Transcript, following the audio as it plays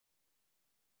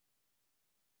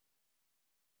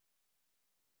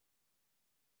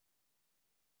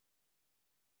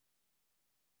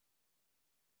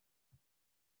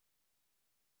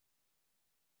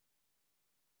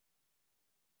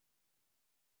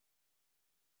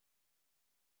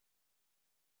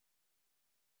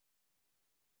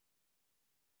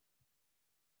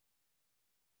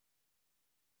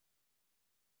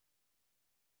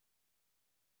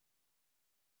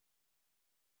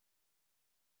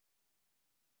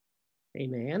Hey,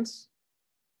 Nance.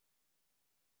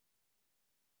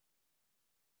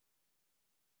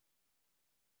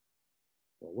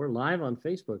 Well, we're live on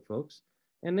Facebook, folks,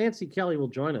 and Nancy Kelly will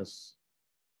join us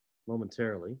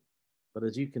momentarily. But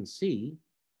as you can see,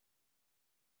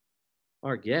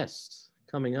 our guest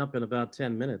coming up in about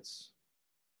 10 minutes.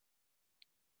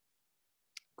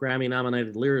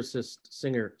 Grammy-nominated lyricist,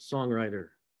 singer, songwriter,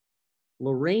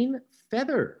 Lorraine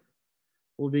Feather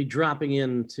will be dropping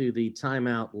into the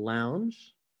Timeout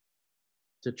Lounge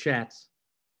to chat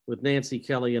with Nancy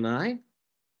Kelly and I.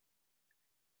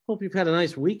 Hope you've had a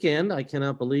nice weekend. I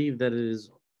cannot believe that it is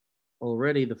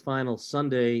already the final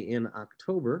Sunday in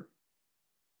October.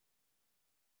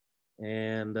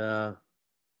 And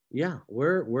yeah,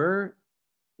 where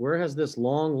has this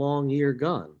long year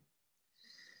gone?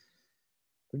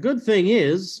 The good thing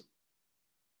is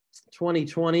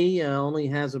 2020 only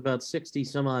has about 60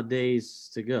 some odd days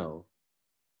to go.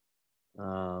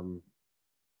 And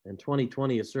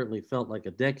 2020 has certainly felt like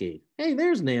a decade. Hey,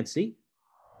 there's Nancy.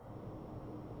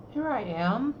 Here I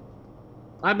am.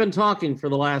 I've been talking for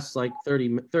the last like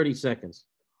 30 seconds.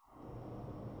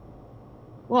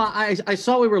 Well, I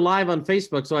saw we were live on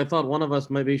Facebook, so I thought one of us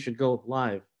maybe should go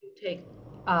live. Did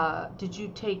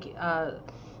you take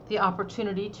the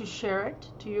opportunity to share it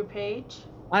to your page?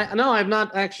 No, I've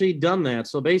not actually done that.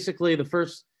 So basically,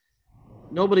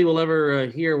 nobody will ever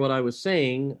hear what I was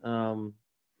saying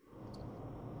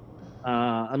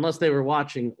unless they were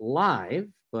watching live.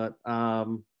 But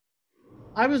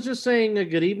I was just saying a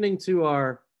good evening to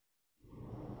our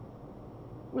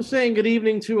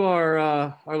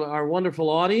wonderful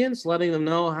audience, letting them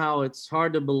know how it's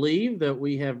hard to believe that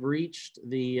we have reached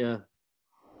the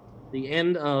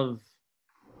end of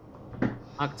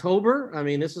October. I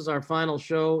mean, this is our final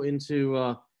show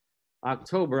into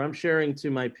October. I'm sharing to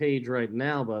my page right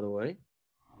now, by the way.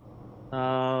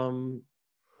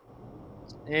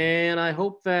 And I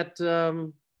hope that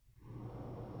oh,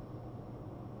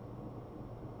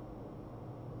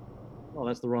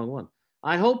 that's the wrong one.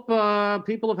 I hope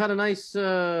people have had a nice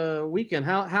weekend.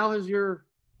 How's your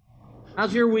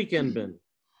weekend been?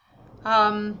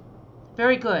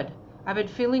 Very good. I've been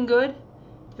feeling good.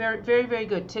 Very, very, very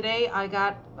good. Today I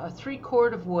got a 3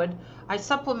 cord of wood. I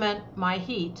supplement my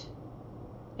heat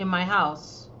in my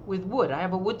house with wood. I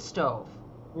have a wood stove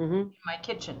in my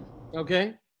kitchen.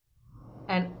 Okay.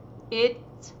 And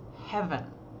it's heaven.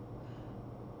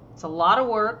 It's a lot of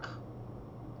work,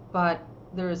 but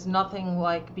there is nothing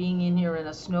like being in here in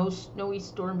a snowy,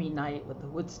 stormy night with the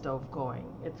wood stove going.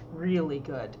 It's really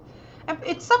good. And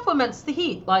it supplements the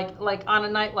heat. Like on a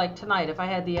night like tonight, if I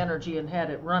had the energy and had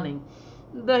it running,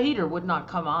 the heater would not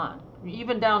come on.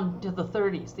 Even down to the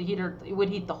 30s, the heater, it would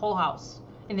heat the whole house.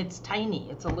 And it's tiny.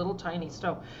 It's a little tiny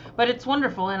stove. But it's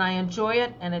wonderful, and I enjoy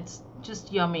it, and it's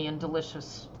just yummy and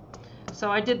delicious.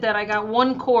 So I did that. I got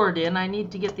 1 cord in. I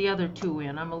need to get the other 2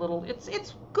 in.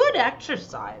 It's good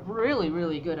exercise. Really,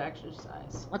 really good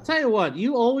exercise. I'll tell you what,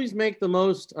 you always make the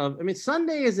most of,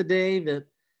 Sunday is a day that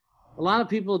a lot of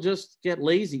people just get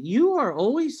lazy. You are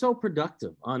always so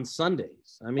productive on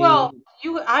Sundays.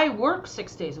 I work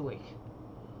 6 days a week.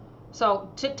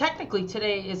 So technically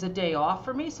today is a day off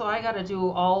for me. So I got to do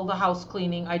all the house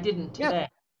cleaning. I didn't today.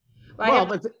 Yeah. I have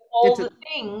to do all the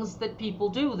things that people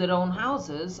do that own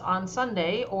houses on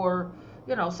Sunday, or,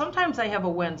 sometimes I have a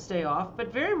Wednesday off,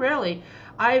 but very rarely.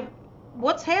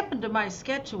 What's happened to my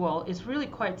schedule is really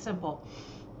quite simple.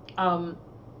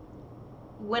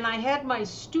 When I had my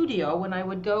studio, when I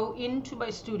would go into my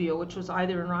studio, which was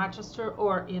either in Rochester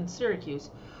or in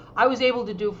Syracuse, I was able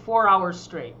to do 4 hours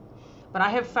straight. But I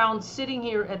have found sitting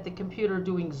here at the computer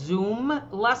doing Zoom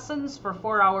lessons for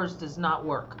 4 hours does not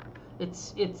work.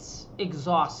 It's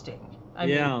exhausting. I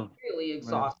mean, really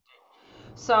exhausting.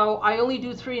 Right. So I only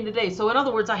do 3 in a day. So in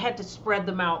other words, I had to spread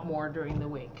them out more during the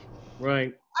week.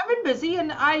 Right. I've been busy,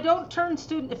 and I don't turn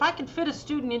if I can fit a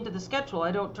student into the schedule,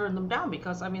 I don't turn them down,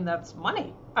 because that's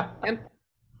money.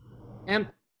 and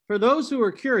for those who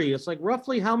are curious, like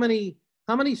roughly how many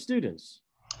students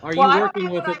are you working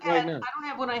with right now? I don't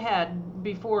have what I had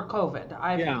before COVID.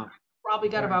 I've probably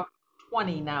got about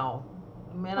 20 now.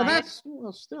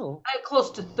 Still. I had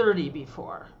close to 30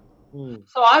 before.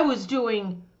 So I was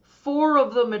doing 4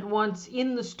 of them at once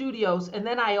in the studios, and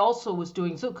then I also was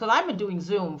doing Zoom, because I've been doing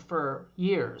Zoom for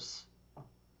years.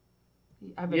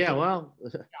 I mean,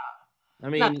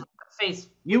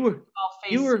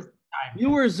 you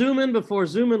were Zooming before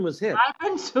Zooming was hit. I've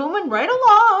been Zooming right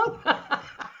along.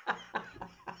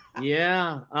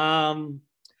 Yeah.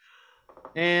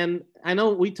 And I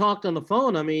know we talked on the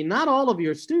phone. I mean, not all of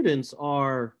your students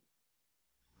are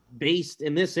based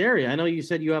in this area. I know you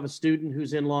said you have a student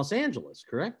who's in Los Angeles,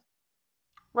 correct?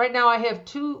 Right now, I have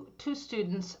two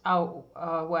students out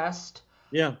west.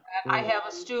 Yeah. I Yeah. have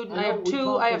a student. I I know have we two.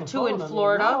 talked I on have the two in phone. I mean,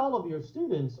 Florida. not all of your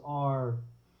students are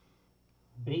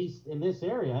based in this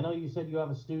area. I know you said you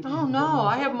have a student. Oh who's in no,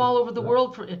 Los I have them all over the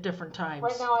Angeles, world at different times.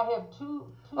 right now, I have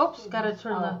two Oops, gotta students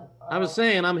turn the. I was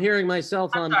saying, I'm hearing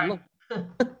myself I'm on.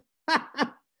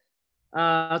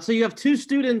 sorry. So you have two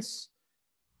students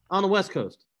on the West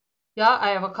Coast. Yeah, I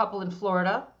have a couple in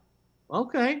Florida.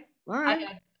 Okay. All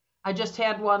right. I just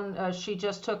had one. She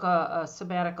just took a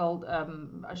sabbatical.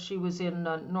 She was in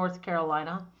North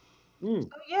Carolina. Mm. So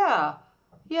yeah.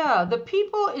 The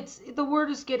people. The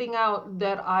word is getting out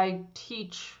that I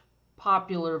teach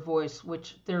popular voice,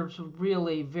 which there's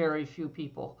really very few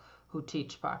people who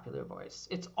teach popular voice.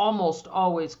 It's almost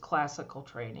always classical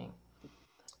training,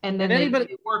 and then they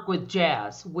work with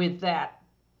jazz with that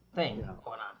thing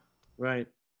going on. Right.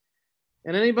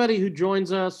 And anybody who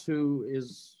joins us who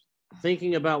is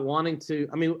thinking about wanting to,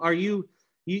 I mean, are you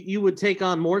would take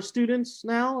on more students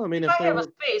now? I mean, if I have a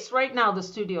space right now, the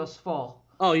studio's full.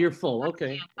 Oh, you're full.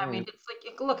 Okay. I mean, it's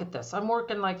like, look at this. I'm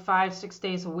working like 5-6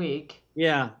 days a week.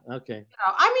 Yeah. Okay.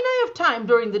 I mean, I have time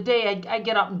during the day. I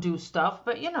get up and do stuff,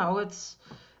 but it's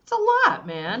a lot,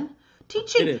 man.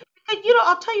 Teaching, It is.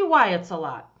 I'll tell you why it's a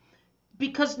lot.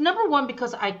 Because number one,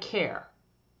 because I care,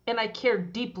 and I care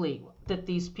deeply that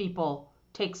these people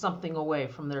take something away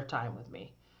from their time with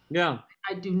me. Yeah.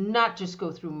 I do not just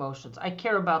go through motions. I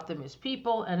care about them as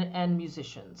people and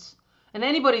musicians. And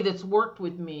anybody that's worked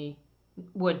with me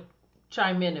would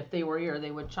chime in if they were here.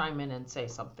 They would chime in and say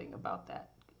something about that.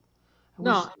 I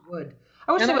wish they would.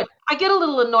 I wish they would. I get a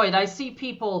little annoyed. I see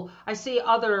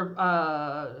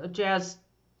other jazz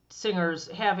singers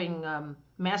having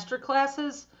master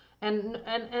classes, and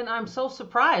I'm so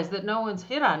surprised that no one's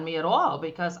hit on me at all,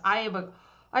 because I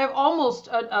have almost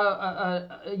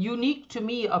a unique to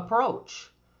me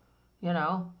approach,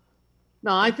 No,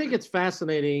 I think it's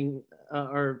fascinating,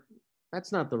 or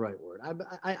that's not the right word.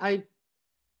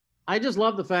 I just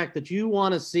love the fact that you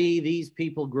want to see these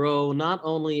people grow, not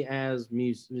only as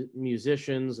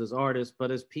musicians, as artists,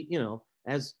 but as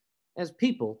as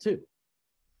people too.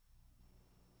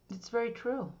 It's very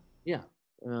true. Yeah,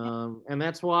 and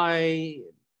that's why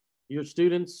your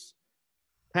students,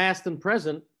 past and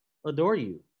present, adore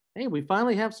you. Hey, we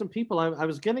finally have some people. I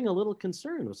was getting a little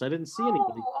concerned because I didn't see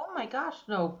anybody. Oh my gosh,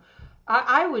 no.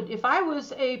 I would, if I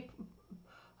was a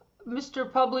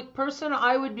Mr. Public person,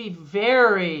 I would be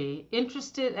very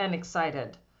interested and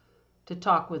excited to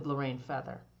talk with Lorraine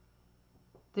Feather.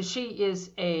 She is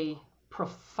a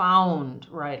profound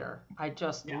writer. I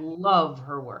just love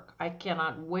her work. I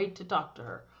cannot wait to talk to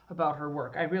her about her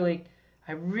work. I really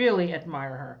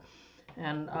admire her.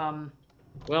 And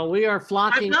well, we are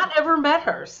flocking. I've not ever met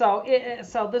her, so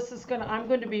this is I'm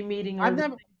going to be meeting her.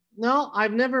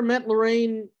 I've never met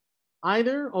Lorraine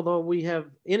either. Although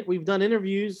we've done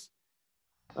interviews.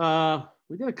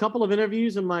 We did a couple of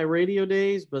interviews in my radio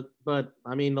days, but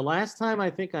I mean, the last time I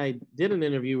think I did an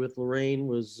interview with Lorraine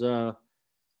was, oh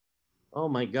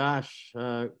my gosh,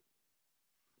 I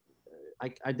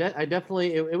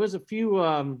definitely it was a few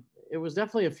it was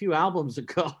definitely a few albums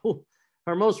ago.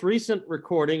 Her most recent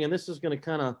recording, and this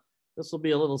will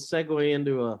be a little segue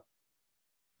into a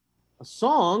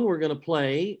song we're going to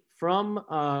play from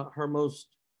her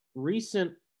most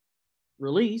recent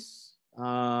release,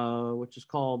 which is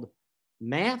called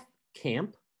Math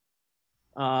Camp.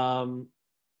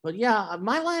 But yeah,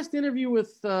 my last interview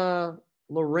with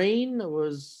Lorraine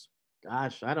was,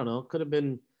 gosh, I don't know, could have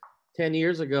been 10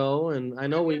 years ago. And I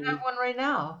know we have one right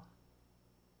now.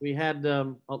 We had,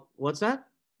 what's that?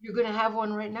 You're going to have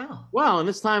one right now. Well, and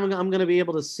this time I'm going to be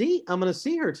able to see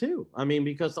her too. I mean,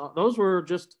 because those were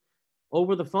just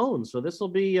over the phone. So this will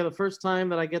be the first time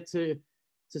that I get to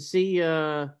see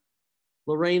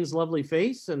Lorraine's lovely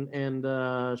face, and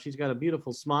she's got a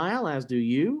beautiful smile, as do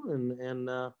you. And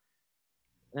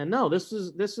no, this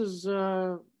is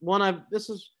look,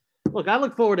 I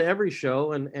look forward to every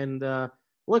show, and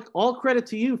look, all credit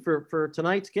to you for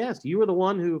tonight's guest. You were the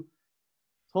one who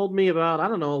told me about, I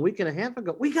don't know, a week and a half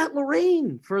ago, we got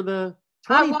Lorraine for the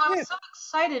 25th. I'm so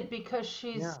excited because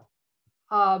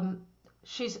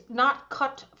she's not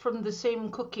cut from the same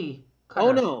cookie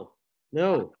cutter. Oh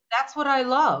no. That's what I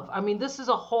love. I mean, this is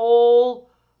a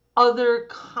whole other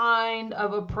kind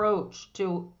of approach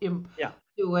to a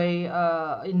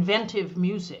inventive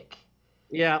music.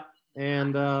 Yeah,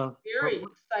 and I'm very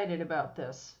excited about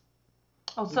this.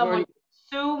 Oh,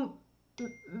 Sue,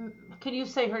 can you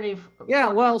say her name? Yeah,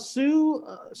 well, Sue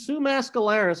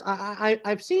Mascaleras.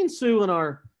 I've seen Sue in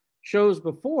our shows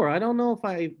before. I don't know if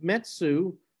I met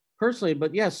Sue personally,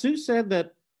 but yeah, Sue said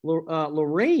that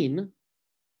Lorraine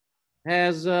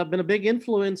has been a big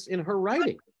influence in her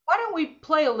writing. Why don't we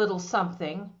play a little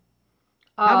something?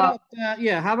 How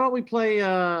about we play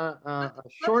a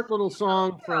short little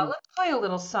song from let's play a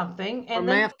little something, and from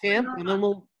then Math Camp, and then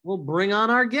we'll bring on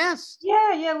our guest.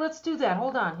 Yeah, let's do that.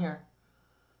 Hold on here.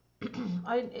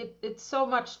 It's so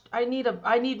much. I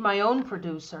need my own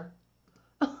producer.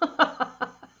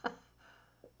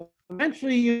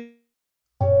 Eventually, you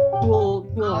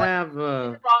will have.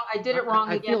 I did it wrong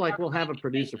I again. feel like we'll have a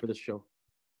producer for this show.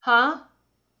 Huh?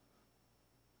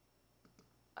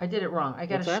 I did it wrong. I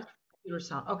got What's that? Computer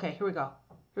sound. Okay, here we go.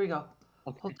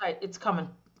 Okay. Hold tight. It's coming.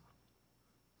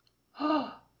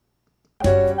 My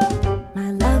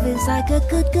love is like a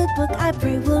good book I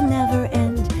pray will never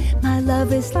end. My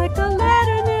love is like a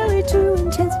ladder nearly too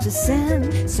intense to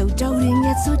send. So doting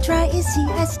yet so dry, you see,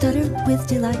 I stutter with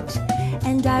delight.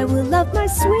 And I will love my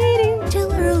sweetie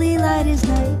till early light is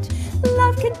night.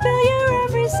 Love can fill your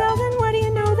every cell, then what do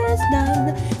you know, there's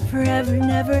none. Forever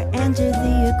never enter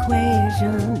the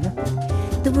equation.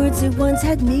 The words that once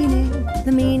had meaning,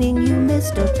 the meaning you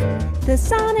mistook. The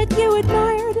sonnet you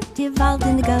admired, devolved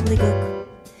into gobbledygook.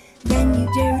 Then you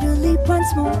dare to leap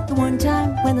once more, the one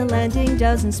time when the landing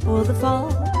doesn't spoil the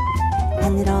fall.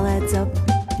 And it all adds up.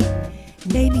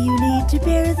 Maybe you need to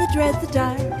bear the dread, the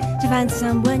dire, to find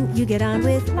someone you get on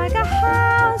with like a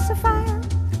house afire.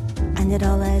 And it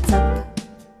all adds up.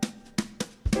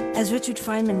 As Richard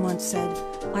Feynman once said,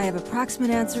 I have approximate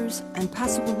answers and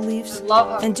possible beliefs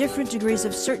and different degrees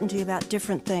of certainty about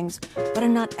different things, but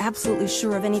I'm not absolutely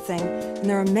sure of anything, and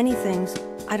there are many things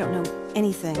I don't know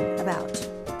anything about.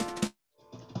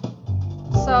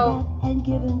 So, and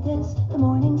given this, the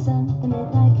morning sun, the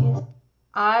midnight kiss.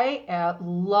 I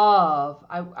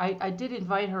did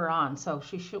invite her on, so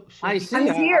she should. I see.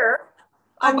 I'm here.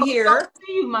 I'm here. Good to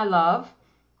see you, my love.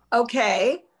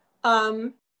 Okay.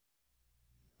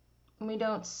 We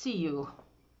don't see you.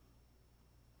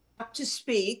 Up to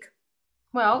speak.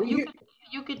 Well, you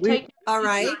could take. All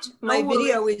right. My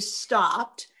video is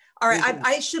stopped. All right.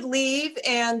 I should leave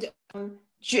and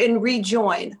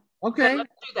rejoin. Okay.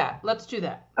 Let's do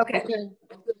that. Okay.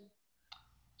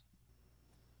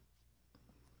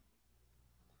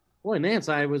 Boy, Nance,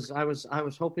 I was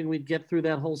hoping we'd get through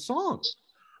that whole song.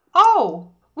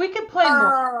 Oh, we can play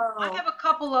more. Oh. I have a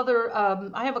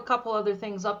couple other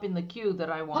things up in the queue that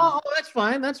I want. Oh, that's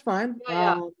fine. That's fine.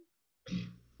 Yeah.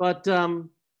 But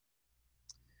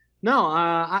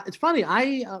no, it's funny.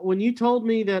 When you told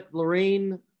me that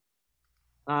Lorraine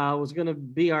was going to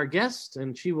be our guest,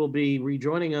 and she will be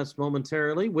rejoining us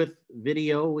momentarily with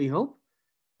video, we hope.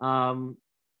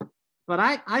 But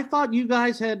I thought you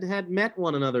guys had met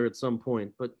one another at some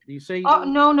point. But you say? Oh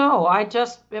no! I'm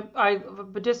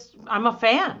a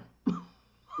fan.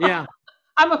 Yeah.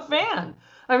 I'm a fan.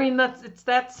 I mean, it's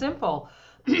that simple.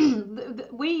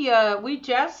 We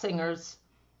jazz singers.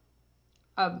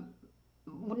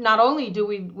 Not only do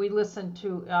we listen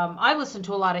to, I listen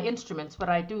to a lot of instruments, but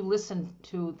I do listen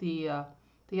to the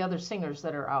other singers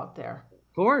that are out there.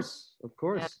 Of course.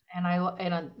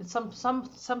 And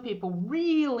some people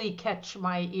really catch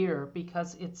my ear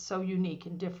because it's so unique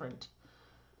and different.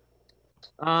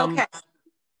 Okay.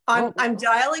 I'm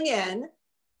dialing in.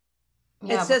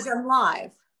 Yeah, it says I'm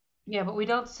live. Yeah, but we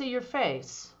don't see your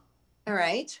face. All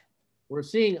right. We're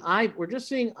just seeing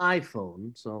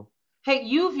iPhone, so. Hey,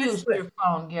 you've used your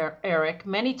phone here, Eric,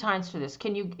 many times for this.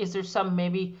 Is there some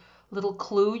maybe little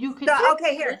clue you could give?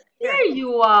 Okay, here. There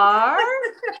you are.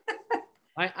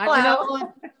 You know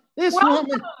what? This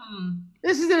woman,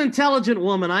 this is an intelligent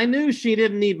woman. I knew she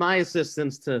didn't need my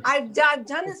assistance to. I've done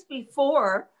this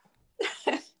before.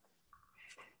 All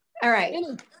right.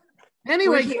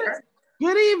 Anyway,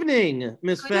 good evening,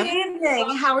 Miss Feather. Good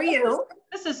evening. How are you?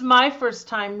 This is my first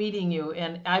time meeting you,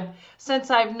 and since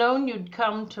I've known you'd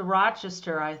come to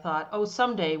Rochester, I thought, oh,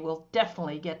 someday we'll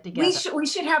definitely get together. We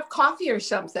should have coffee or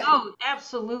something. Oh,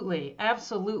 absolutely,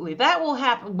 absolutely. That will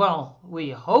happen. Well, we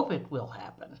hope it will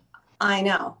happen. I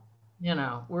know. You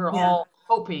know, we're all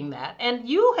hoping that. And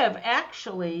you have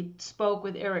actually spoke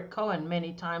with Eric Cohen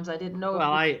many times. I didn't know.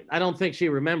 Well, I don't think she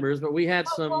remembers, but we had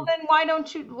some. Well, then why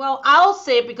don't you? Well, I'll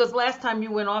say it because last time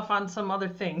you went off on some other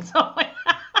things.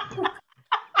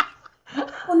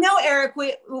 Well, no, Eric.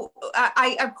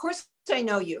 I of course I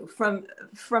know you from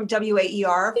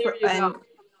WAER.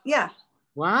 Yeah.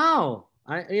 Wow.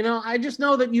 I just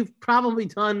know that you've probably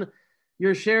done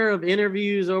your share of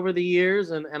interviews over the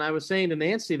years, and I was saying to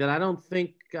Nancy that I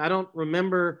don't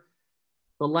remember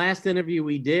the last interview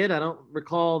we did. I don't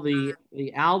recall the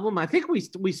album. I think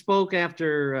we spoke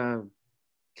after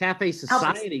Cafe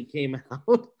Society came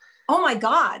out. Oh my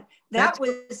God. That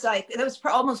was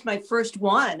almost my first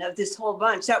one of this whole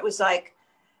bunch. That was like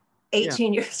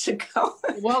 18 years ago.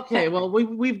 Well, okay. Well,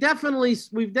 we've definitely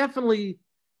spoken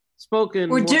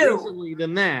We're more due. recently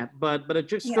than that, but it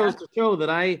just Yeah. goes to show that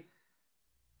I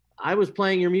was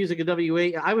playing your music at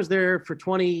WA. I was there for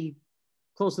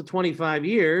close to 25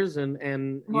 years,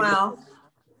 and Wow.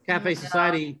 Cafe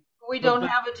Society. We don't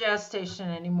have a jazz station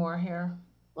anymore here.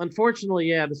 Unfortunately,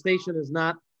 yeah, the station is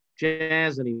not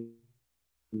jazz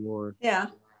anymore. Yeah.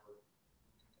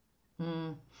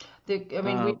 I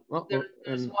mean,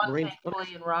 there's one Lorraine,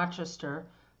 thankfully in Rochester,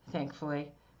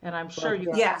 thankfully, and I'm sure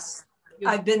you. Yes,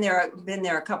 I've been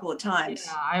there a couple of times.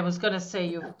 Yeah, I was gonna say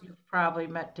you've probably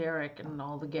met Derek and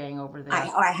all the gang over there.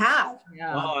 I have.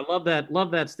 Yeah. Oh, I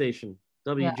love that station.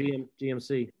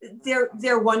 WGMC.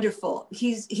 They're wonderful.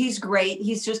 He's great.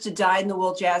 He's just a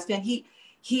dyed-in-the-wool jazz band.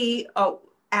 He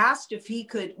asked if he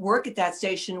could work at that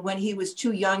station when he was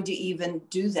too young to even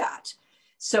do that.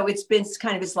 So it's been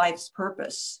kind of his life's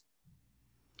purpose.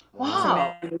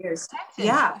 Wow. For many years. That's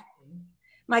Yeah.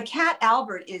 My cat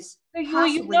Albert is. Well,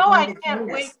 you know, I can't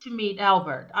wait to meet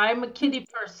Albert. I'm a kitty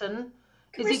person.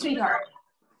 Is he sweetheart?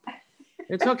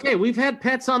 It's okay. We've had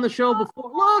pets on the show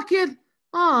before. Look at,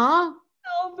 aw.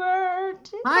 Albert.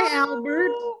 Hi,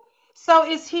 Albert. So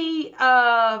is he?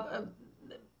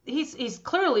 He's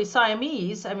clearly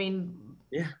Siamese. I mean.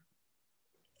 Yeah.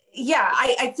 Yeah,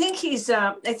 I think he's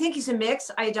a mix.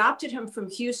 I adopted him from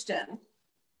Houston.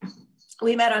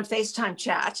 We met on FaceTime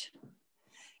chat,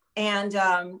 and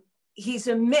he's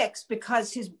a mix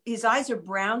because his eyes are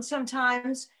brown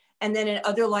sometimes, and then in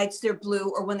other lights they're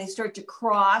blue, or when they start to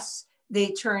cross,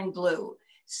 they turn blue.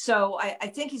 So I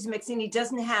think he's mixing. He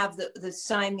doesn't have the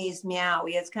Siamese meow.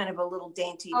 He has kind of a little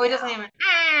dainty. Oh, he doesn't even.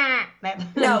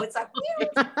 No, it's like.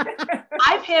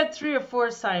 I've had 3 or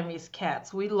 4 Siamese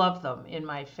cats. We love them in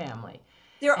my family.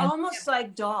 They're almost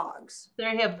like dogs.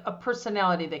 They have a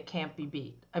personality that can't be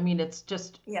beat. I mean, it's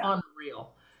just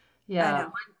unreal. Yeah.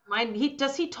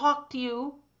 Does he talk to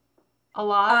you a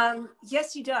lot?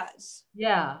 Yes, he does.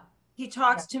 Yeah. He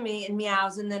talks to me and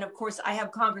meows, and then of course I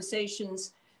have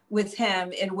conversations with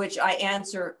him in which I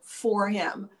answer for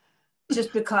him,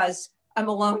 just because I'm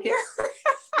alone here.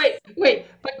 Wait,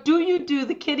 but do you do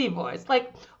the kitty voice?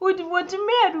 Like, what's the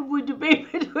matter with the baby?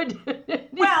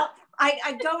 Well,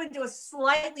 I go into a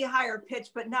slightly higher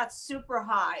pitch, but not super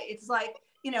high. It's like,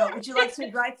 would you like some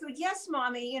dry food? Yes,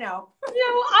 mommy, Yeah, well,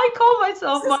 I call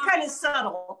myself This is kind of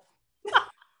subtle.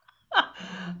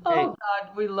 God,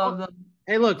 we love them.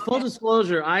 Hey, look, full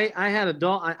disclosure, I had a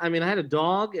dog. I had a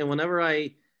dog, and whenever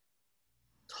I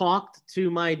talked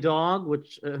to my dog,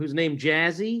 who's named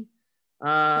Jazzy,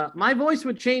 my voice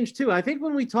would change too. I think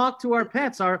when we talk to our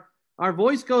pets, our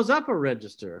voice goes up a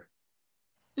register.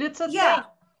 It's a thing. Yeah.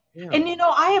 And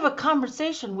I have a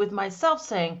conversation with myself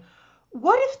saying,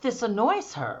 what if this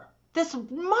annoys her?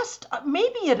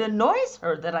 Maybe it annoys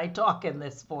her that I talk in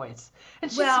this voice.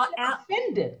 And she's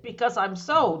offended because I'm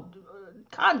so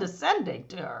condescending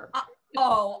to her.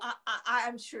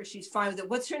 I'm sure she's fine with it.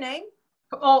 What's her name?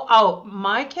 Oh,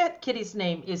 my kitty's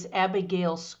name is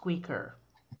Abigail Squeaker.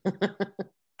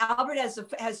 Albert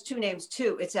has 2 names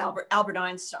too. It's Albert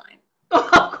Einstein.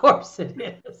 Of course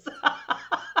it is.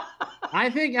 I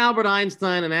think Albert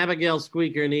Einstein and Abigail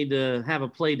Squeaker need to have a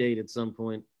play date at some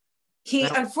point.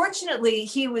 Unfortunately,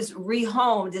 he was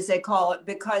rehomed, as they call it,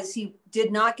 because he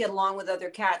did not get along with other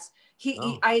cats.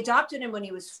 I adopted him when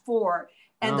he was 4,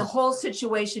 and the whole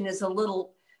situation is a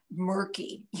little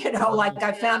murky. Like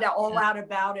I found out all out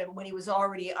about him when he was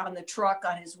already on the truck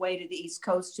on his way to the East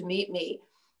Coast to meet me.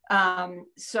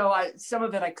 So some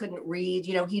of it I couldn't read.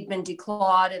 He'd been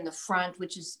declawed in the front,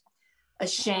 which is a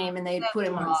shame, and they put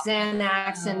him on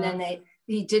Xanax, and then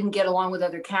he didn't get along with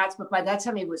other cats. But by that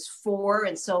time he was 4,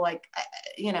 and so I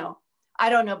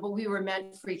don't know, but we were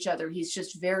meant for each other. He's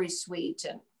just very sweet.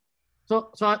 And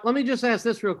so let me just ask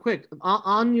this real quick.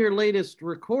 On your latest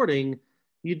recording,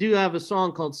 you do have a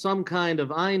song called "Some Kind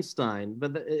of Einstein,"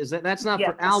 but that's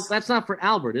not for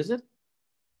Albert, is it?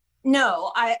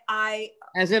 No, I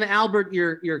as in Albert,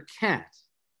 your cat.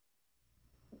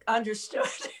 Understood.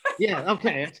 Yeah.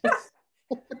 Okay.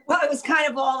 Well, it was kind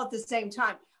of all at the same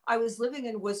time. I was living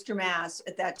in Worcester, Mass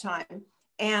at that time,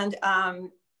 and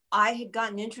I had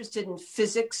gotten interested in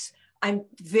physics. I'm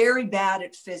very bad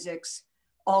at physics,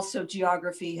 also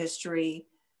geography, history,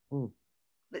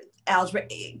 algebra,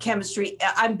 chemistry.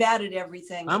 I'm bad at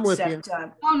everything. I'm with you.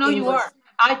 Oh, no, you are.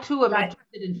 I too am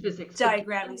interested in physics.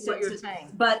 Diagramming. What you're saying.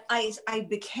 But I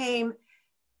became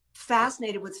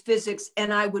fascinated with physics,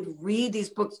 and I would read these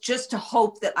books just to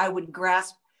hope that I would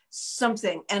grasp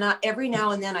something. And every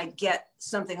now and then I get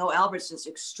something. Oh, Albert's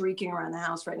just streaking around the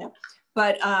house right now.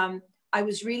 But I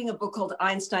was reading a book called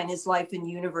Einstein, His Life and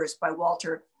Universe by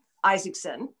Walter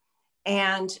Isaacson.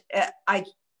 And I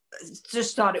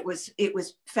just thought it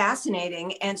was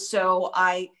fascinating. And so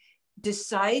I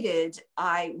decided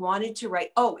I wanted to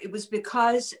write. Oh, it was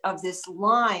because of this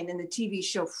line in the TV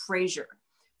show Frasier,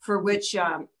 for which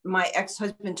my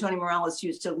ex-husband Tony Morales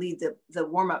used to lead the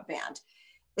warm-up band.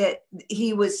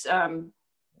 He was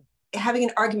having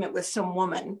an argument with some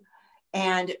woman,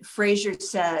 and Frasier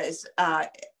says,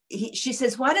 she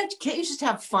says, can't you just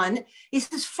have fun? He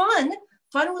says, fun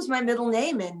was my middle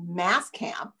name in math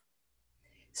camp.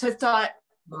 So I thought,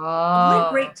 what a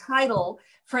great title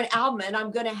for an album. And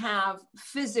I'm going to have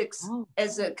physics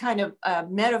as a kind of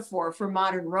metaphor for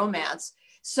modern romance.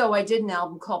 So I did an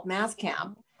album called Math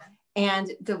Camp.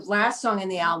 And the last song in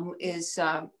the album is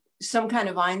Some Kind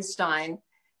of Einstein,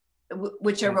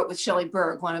 which I wrote with Shelley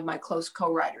Berg, one of my close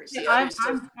co-writers. Yeah,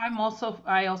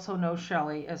 I also know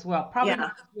Shelley as well. Probably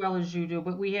not as well as you do,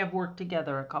 but we have worked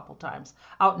together a couple times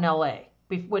out in LA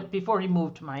before he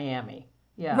moved to Miami.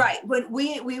 Yeah. Right. When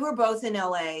we were both in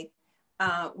LA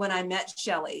when I met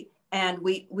Shelley, and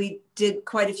we did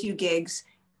quite a few gigs,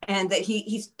 and that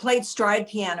he played stride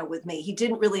piano with me. He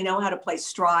didn't really know how to play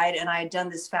stride, and I had done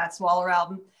this Fats Waller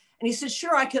album, and he said,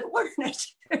 sure, I could learn it.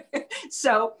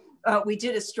 So we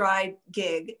did a stride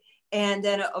gig, and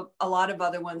then a lot of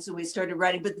other ones that we started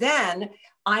writing. But then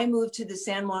I moved to the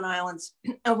San Juan Islands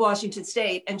of Washington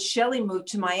State, and Shelley moved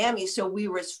to Miami. So we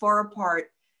were as far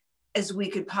apart as we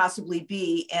could possibly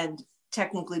be, and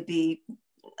technically be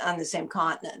on the same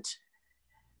continent.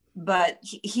 But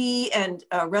he and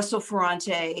Russell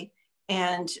Ferrante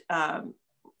and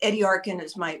Eddie Arkin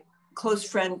is my close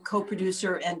friend,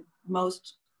 co-producer, and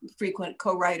most frequent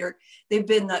co-writer. They've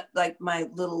been like my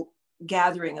little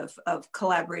gathering of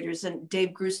collaborators, and Dave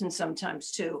Grusin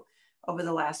sometimes too, over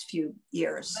the last few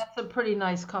years. That's a pretty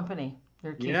nice company.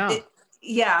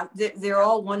 They're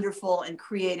all wonderful and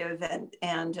creative,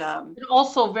 and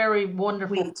also very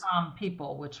wonderful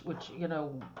people, which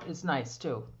is nice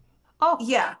too. Oh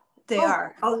yeah, they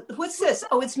are. Oh, what's this?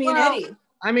 Oh, it's me and Eddie.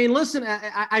 I mean, listen,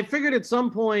 I figured at some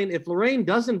point, if Lorraine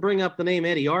doesn't bring up the name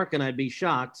Eddie Arkin, I'd be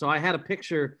shocked. So I had a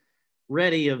picture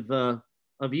ready of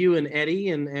you and Eddie,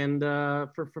 and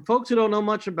for folks who don't know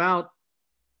much about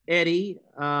Eddie,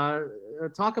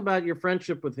 talk about your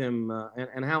friendship with him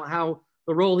and how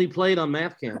the role he played on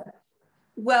Math Camp.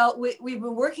 Well, we've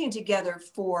been working together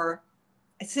for,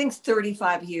 I think,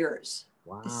 35 years.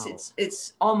 Wow.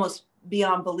 It's almost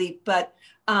beyond belief, but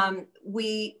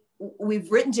we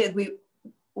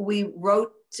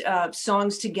wrote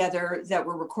songs together that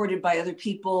were recorded by other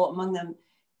people, among them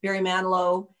Barry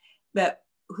Manilow,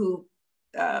 whom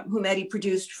Eddie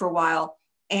produced for a while.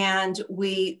 And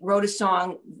we wrote a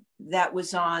song that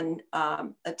was on a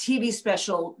TV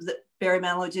special that Barry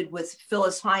Manilow did with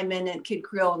Phyllis Hyman and Kid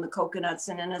Creole and the Coconuts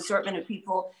and an assortment of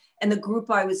people, and the group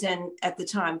I was in at the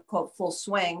time called Full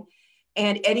Swing.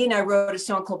 And Eddie and I wrote a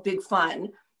song called Big Fun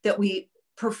that we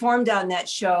performed on that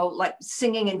show, like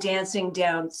singing and dancing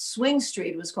down Swing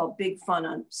Street. It was called Big Fun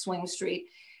on Swing Street.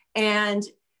 And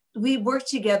we worked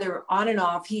together on and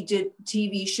off. He did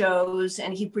TV shows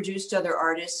and he produced other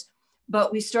artists,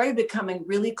 but we started becoming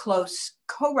really close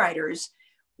co-writers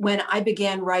when I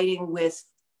began writing with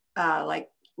like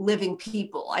living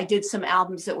people. I did some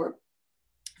albums that were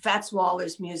Fats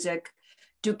Waller's music,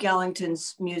 Duke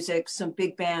Ellington's music, some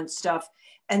big band stuff.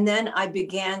 And then I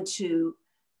began to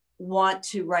want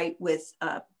to write with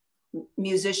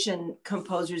musician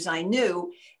composers I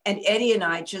knew. And Eddie and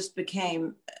I just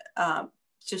became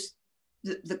just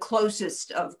the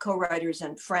closest of co-writers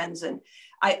and friends. And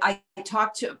I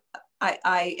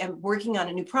am working on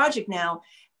a new project now.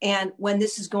 And when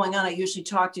this is going on, I usually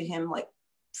talk to him like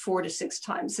 4 to 6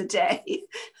 times a day,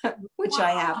 which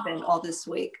I have been all this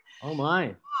week. Oh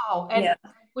my. Wow. And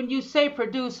when you say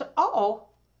producer,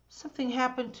 something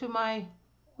happened to my,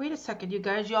 wait a second, you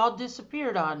guys, you all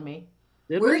disappeared on me.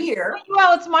 We're here.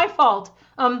 Well, it's my fault.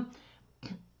 How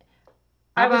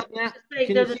about now?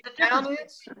 Can you see now?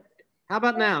 How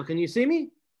about now? Can you see me?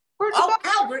 Where'd you go?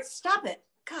 Albert, stop it.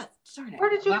 God, darn it. Where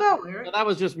did you go, Eric? No, that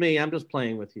was just me. I'm just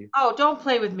playing with you. Oh, don't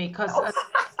play with me, because...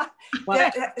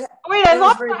 Wait, I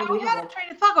lost my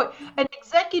train of thought. An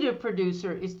executive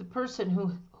producer is the person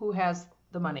who has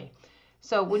the money.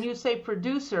 So when you say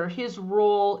producer, his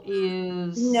role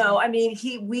is... No, I mean,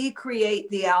 we create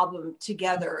the album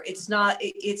together. It's not,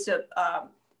 it's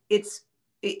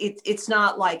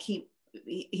not like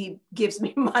he gives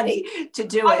me money to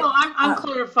do it. No, I'm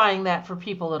clarifying that for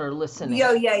people that are listening.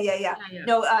 Yeah.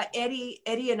 No,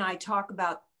 Eddie and I talk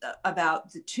about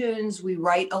the tunes. We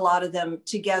write a lot of them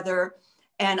together,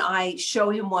 and I show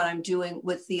him what I'm doing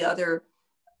with the other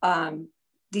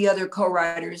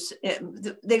co-writers.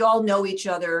 They all know each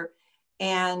other,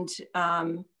 and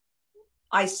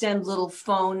I send little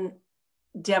phone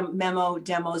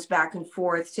demos back and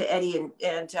forth to Eddie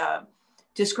and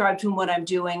describe to him what I'm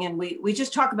doing. And we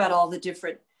just talk about all the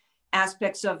different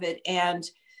aspects of it and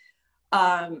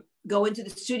go into the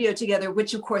studio together,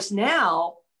 which of course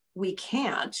now we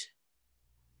can't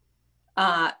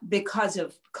because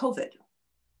of COVID.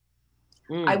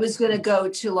 I was going to go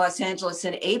to Los Angeles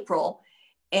in April,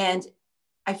 and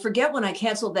I forget when I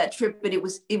canceled that trip, but it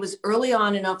was early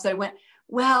on enough that I went,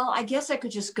 well, I guess I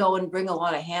could just go and bring a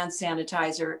lot of hand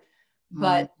sanitizer,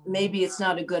 but maybe it's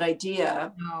not a good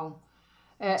idea. No.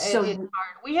 So it's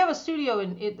hard. We have a studio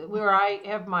where I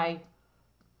have my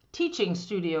teaching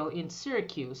studio in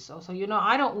Syracuse. So you know,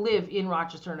 I don't live in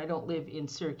Rochester and I don't live in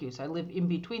Syracuse. I live in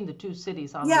between the two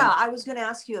cities. I was going to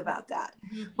ask you about that.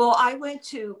 Well, I went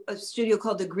to a studio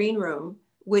called the Green Room,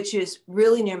 which is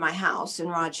really near my house in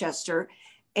Rochester,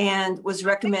 and was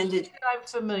recommended. I'm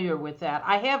familiar with that.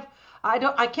 I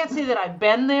can't say that I've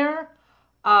been there.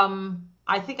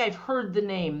 I think I've heard the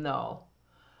name though.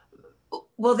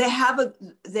 Well, they have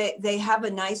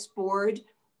a nice board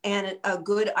and a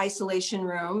good isolation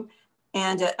room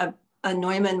and a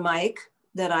Neumann mic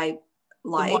that I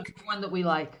like. The one that we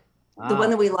like. The one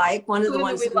that we like. One of the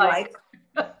ones that we like.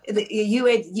 The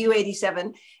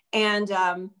U87. And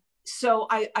so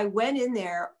I went in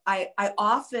there. I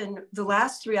often, the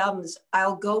last 3 albums,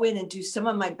 I'll go in and do some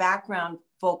of my background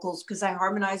vocals because I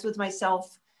harmonize with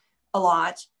myself a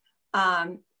lot.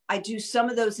 I do some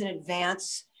of those in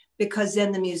advance because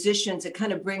then the musicians, it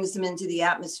kind of brings them into the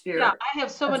atmosphere. Yeah, I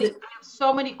have so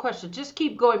many questions. Just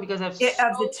keep going because I've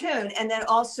of the tune. And then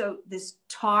also this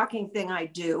talking thing I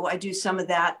do some of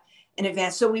that in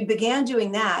advance. So we began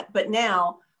doing that, but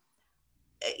now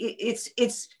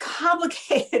it's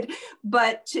complicated,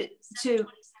 but to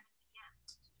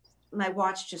my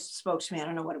watch just spoke to me. I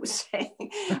don't know what it was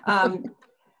saying.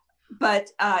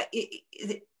 But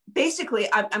basically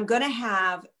I'm going to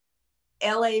have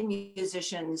LA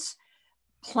musicians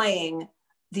playing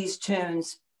these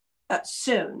tunes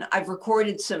soon. I've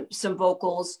recorded some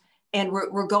vocals and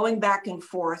we're going back and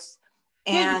forth.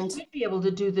 And you might be able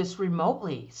to do this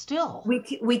remotely still.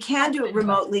 We can do it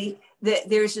remotely.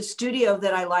 There's a studio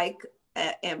that I like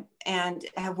and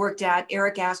have worked at,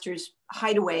 Eric Astor's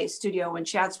Hideaway studio in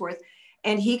Chatsworth,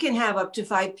 and he can have up to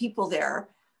 5 people there,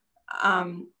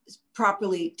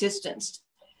 properly distanced.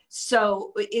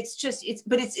 So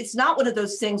it's not one of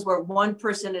those things where one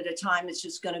person at a time is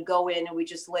just going to go in and we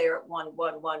just layer it one.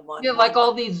 Yeah, like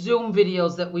all these Zoom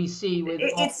videos that we see with.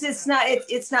 It's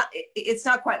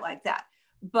not quite like that,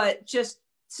 but just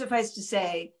suffice to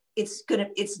say,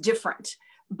 it's different.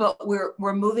 But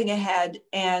we're moving ahead,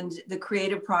 and the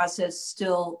creative process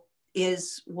still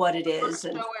is what it is.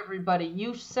 So everybody,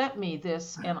 you sent me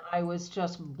this, and I was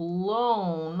just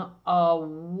blown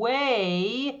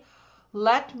away.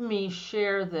 Let me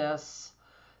share this.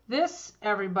 This,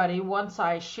 everybody, once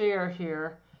I share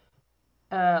here,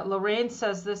 Lorraine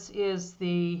says this is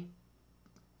the...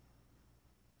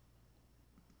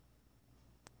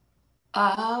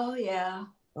 Oh, yeah.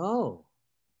 Oh.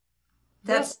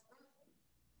 That's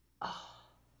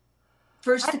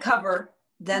first the cover,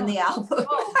 then the album.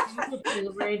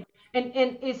 Lorraine.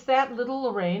 And is that little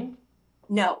Lorraine?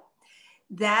 No.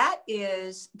 That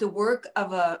is the work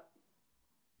of a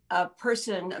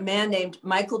man named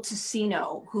Michael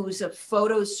Ticino, who's a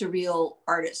photo surreal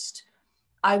artist.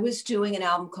 I was doing an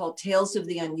album called Tales of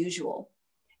the Unusual.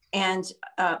 And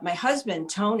my husband,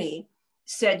 Tony,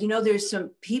 said, you know, there's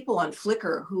some people on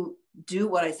Flickr who do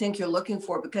what I think you're looking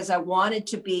for, because I wanted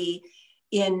to be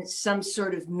in some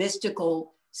sort of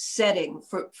mystical setting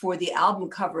for the album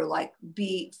cover, like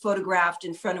be photographed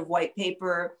in front of white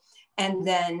paper and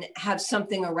then have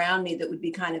something around me that would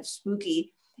be kind of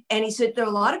spooky. And he said, there are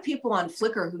a lot of people on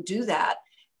Flickr who do that.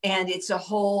 And it's a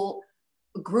whole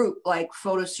group like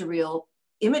photo surreal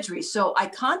imagery. So I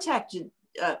contacted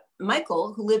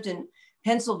Michael, who lived in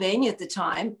Pennsylvania at the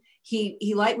time.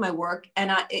 He liked my work.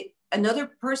 And another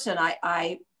person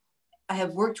I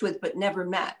have worked with but never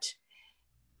met.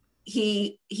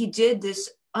 He did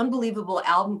this unbelievable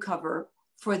album cover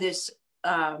for this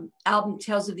album,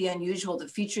 Tales of the Unusual,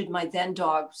 that featured my then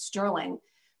dog, Sterling,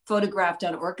 photographed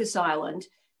on Orcas Island,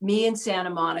 me in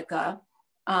Santa Monica,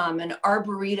 an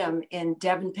arboretum in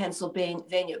Devon,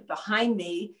 Pennsylvania. Behind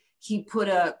me, he put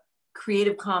a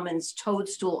Creative Commons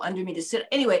toadstool under me to sit.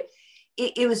 Anyway,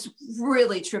 it was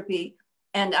really trippy.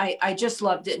 And I just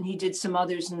loved it. And he did some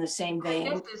others in the same vein.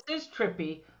 Yes, this is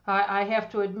trippy. I have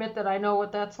to admit that I know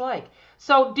what that's like.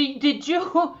 So is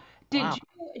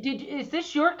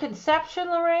this your conception,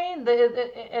 Lorraine?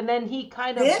 And then he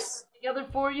kind of put it together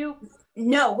for you?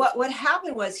 No, what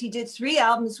happened was he did 3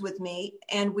 albums with me,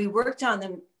 and we worked on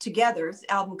them together,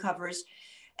 album covers.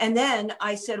 And then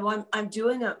I said, well, I'm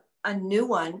doing a new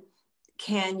one.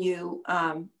 Can you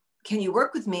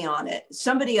work with me on it?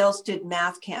 Somebody else did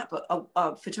Math Camp,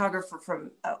 a photographer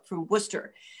from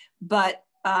Worcester. But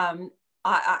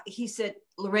he said,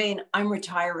 Lorraine, I'm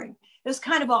retiring. It was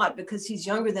kind of odd because he's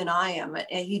younger than I am.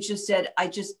 And he just said,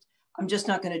 I'm just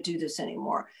not going to do this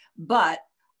anymore. But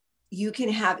you can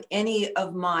have any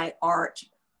of my art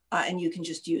and you can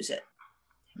just use it.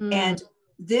 Mm. And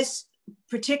this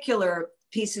particular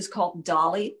piece is called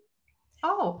Dolly.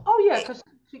 Oh yeah, because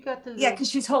she got the... Yeah, because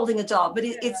she's holding a doll, but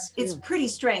it's pretty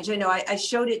strange. I know I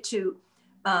showed it to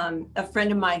a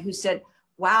friend of mine who said,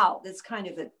 wow, that's kind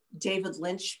of a David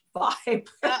Lynch vibe.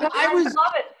 I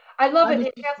love it. I love it.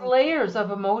 It has layers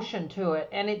of emotion to it,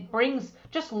 and it brings,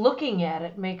 just looking at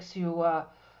it makes you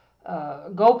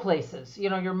go places. You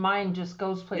know, your mind just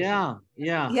goes places.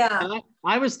 Yeah.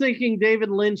 I was thinking David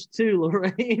Lynch too,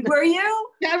 Lorraine. Were you?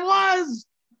 I was.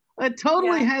 It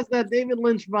totally has that David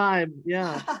Lynch vibe.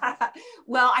 Yeah.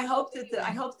 Well, I hope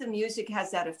the music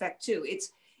has that effect too.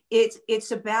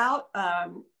 It's about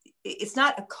it's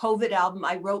not a COVID album.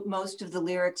 I wrote most of the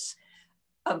lyrics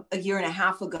a year and a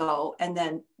half ago, and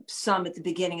then some at the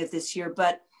beginning of this year.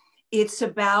 But it's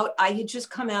about, I had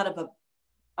just come out of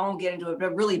I won't get into it,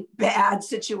 but a really bad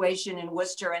situation in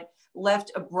Worcester, and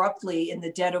left abruptly in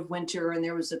the dead of winter, and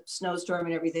there was a snowstorm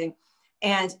and everything.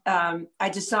 And I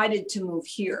decided to move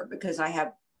here because I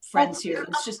have friends here.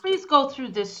 It's just, please go through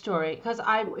this story, because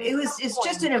it's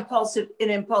just an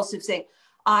impulsive thing.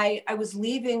 I was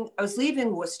leaving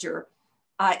Worcester.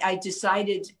 I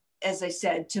decided, as I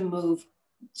said, to move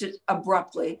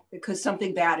abruptly because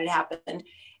something bad had happened.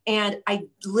 And I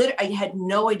had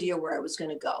no idea where I was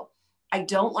going to go. I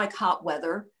don't like hot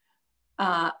weather.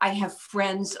 I have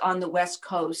friends on the West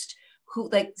Coast who,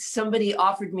 like, somebody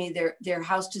offered me their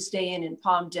house to stay in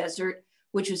Palm Desert,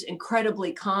 which was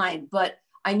incredibly kind, but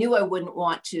I knew I wouldn't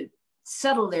want to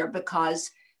settle there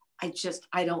because I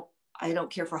don't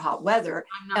care for hot weather.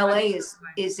 LA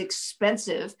is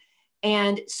expensive.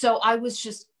 And so I was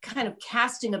just kind of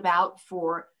casting about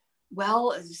for,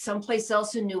 well, someplace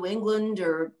else in New England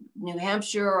or New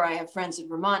Hampshire, or I have friends in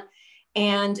Vermont.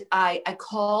 And I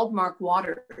called Mark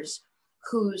Waters,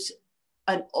 who's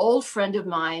an old friend of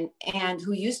mine and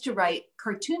who used to write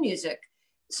cartoon music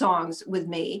songs with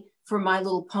me for My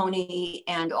Little Pony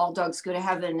and All Dogs Go to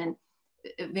Heaven and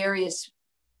various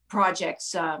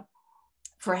projects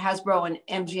for Hasbro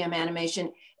and MGM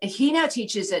Animation. And he now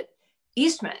teaches at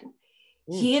Eastman.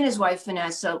 He and his wife,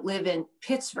 Vanessa, live in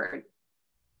Pittsburgh.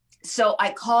 So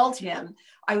I called him.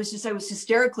 I was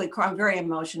hysterically crying, very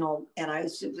emotional. And I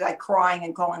was like crying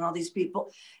and calling all these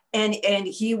people. And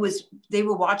they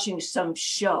were watching some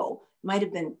show,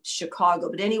 might've been Chicago.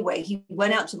 But anyway, he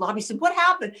went out to the lobby, said, what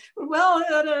happened? Well,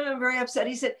 I'm very upset.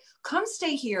 He said, come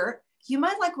stay here. You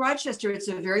might like Rochester. It's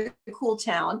a very cool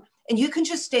town. And you can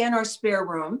just stay in our spare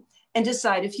room and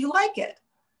decide if you like it.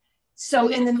 So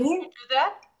in the meantime, do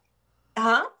that?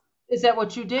 Huh? Is that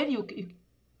what you did?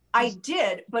 I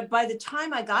did, but by the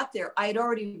time I got there, I had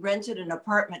already rented an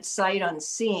apartment sight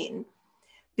unseen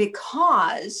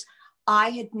because I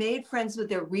had made friends with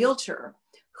their realtor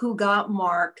who got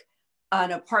Mark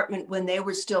an apartment when they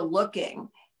were still looking,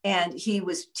 and he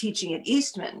was teaching at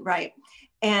Eastman, right?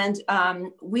 And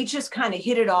we just kind of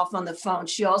hit it off on the phone.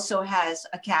 She also has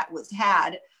a cat with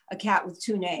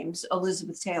 2 names,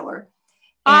 Elizabeth Taylor.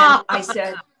 And I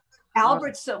said,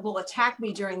 Albert will attack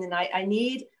me during the night. I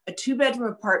need a 2-bedroom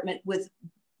apartment with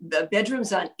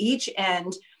bedrooms on each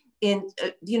end in,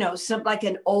 some like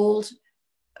an old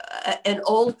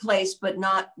place, but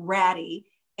not ratty,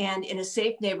 and in a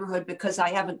safe neighborhood because I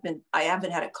haven't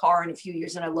had a car in a few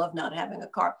years and I love not having a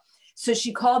car. So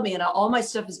she called me and all my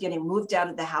stuff is getting moved out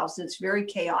of the house. And it's very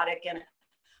chaotic.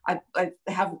 And I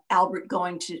have Albert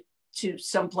going to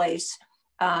someplace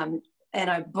and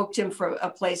I booked him for a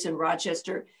place in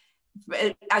Rochester.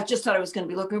 I just thought I was going to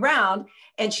be looking around.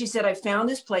 And she said, I found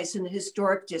this place in the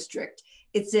historic district.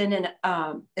 It's in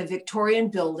a Victorian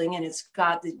building and it's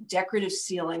got the decorative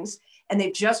ceilings and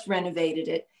they've just renovated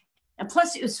it. And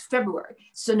plus it was February.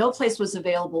 So no place was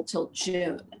available till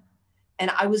June.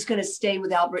 And I was going to stay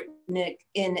with Albert Nick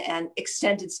in an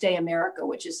extended stay America,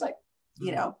 which is like,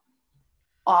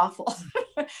 awful.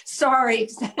 Sorry,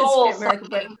 America,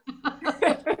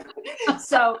 but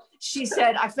so she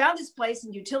said, I found this place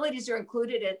and utilities are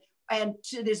included and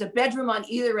there's a bedroom on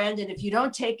either end. And if you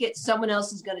don't take it, someone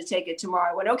else is going to take it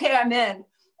tomorrow. I went, okay,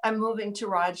 I'm moving to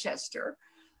Rochester.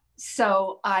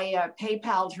 So I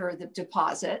PayPal'd her the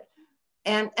deposit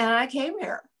and I came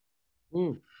here.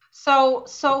 So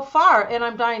far, and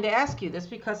I'm dying to ask you this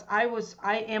because I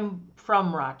am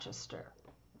from Rochester.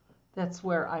 That's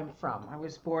where I'm from. I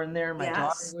was born there. My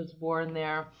daughter was born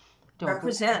there. Don't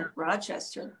represent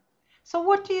Rochester. So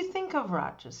what do you think of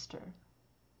Rochester?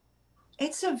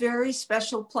 It's a very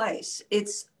special place.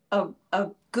 It's a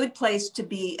good place to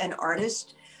be an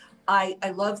artist. I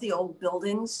love the old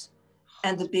buildings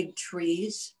and the big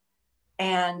trees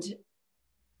and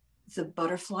the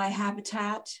butterfly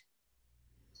habitat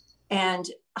and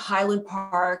Highland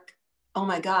Park. Oh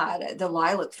my God, the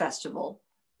Lilac Festival.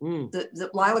 The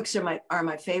lilacs are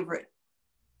my favorite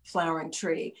flowering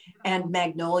tree, and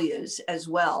magnolias as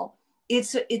well.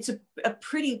 It's a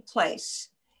pretty place,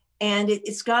 and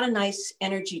it's got a nice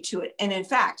energy to it. And in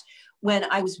fact, when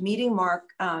I was meeting Mark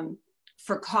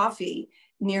for coffee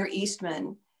near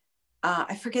Eastman,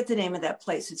 I forget the name of that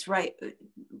place. It's right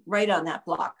on that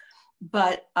block.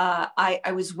 But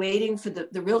I was waiting for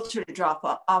the realtor to drop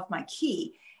off my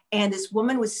key, and this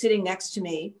woman was sitting next to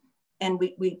me. And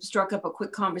we struck up a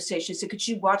quick conversation. I said, could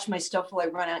you watch my stuff while I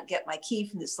run out and get my key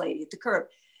from this lady at the curb?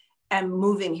 I'm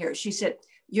moving here. She said,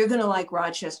 you're going to like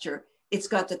Rochester. It's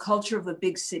got the culture of a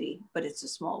big city, but it's a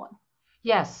small one.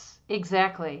 Yes,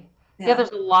 exactly. Yeah,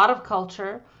 there's a lot of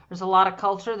culture. There's a lot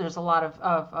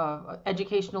of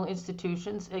educational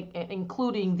institutions,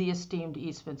 including the esteemed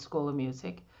Eastman School of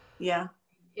Music. Yeah.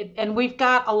 And we've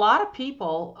got a lot of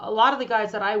people. A lot of the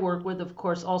guys that I work with, of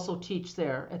course, also teach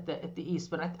there at the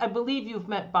Eastman. I believe you've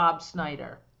met Bob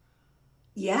Snyder.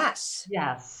 Yes.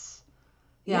 Yes.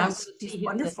 Yeah, yes, he's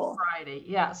wonderful. Friday.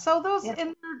 Yeah. So those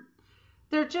and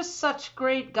they're just such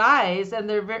great guys, and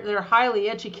they're highly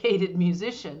educated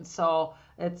musicians. So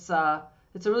it's a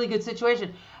really good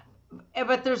situation.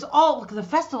 But there's the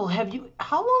festival.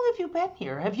 How long have you been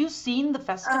here? Have you seen the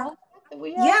festival?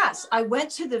 Yes, I went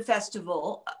to the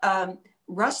festival.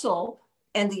 Russell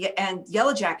and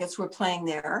Yellow Jackets were playing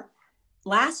there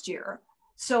last year.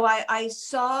 So I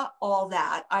saw all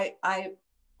that. I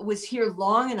was here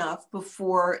long enough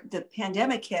before the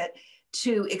pandemic hit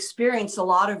to experience a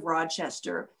lot of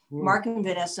Rochester. Mark and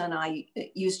Vanessa and I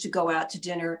used to go out to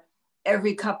dinner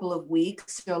every couple of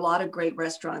weeks. There are a lot of great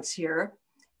restaurants here.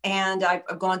 And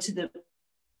I've gone to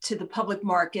the public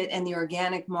market and the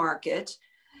organic market.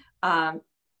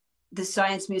 The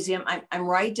Science Museum. I'm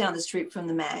right down the street from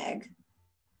the MAG,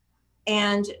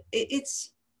 and it's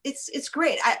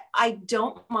great. I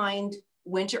don't mind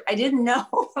winter. I didn't know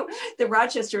that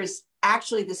Rochester is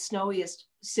actually the snowiest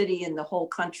city in the whole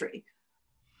country.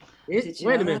 Wait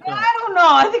a minute. I don't know.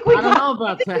 I think we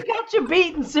got you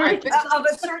beaten, sir. Of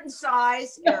a certain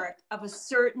size, Eric. Of a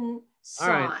certain size.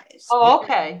 Right. Oh,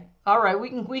 okay. All right. We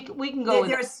can go.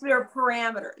 There are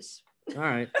parameters. All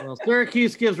right. Well,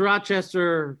 Syracuse gives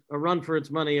Rochester a run for its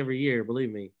money every year.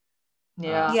 Believe me.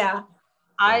 Yeah. Yeah.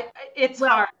 It's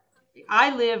hard.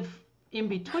 I live in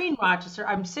between Rochester.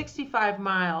 I'm 65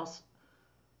 miles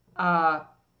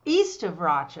east of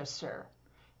Rochester,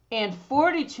 and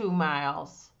 42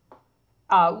 miles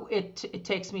it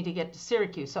takes me to get to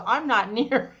Syracuse. So I'm not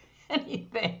near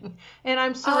anything, and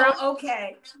I'm surrounded. Oh,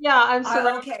 okay. Yeah, I'm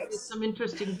surrounded with some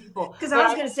interesting people. Because I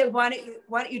was going to say, why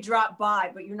don't you drop by?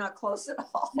 But you're not close at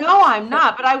all. No, I'm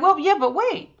not. But I will. Yeah, but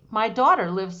wait. My daughter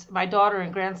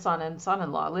and grandson and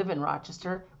son-in-law live in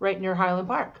Rochester, right near Highland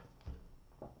Park.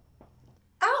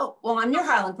 Oh, well, I'm near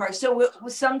Highland Park, so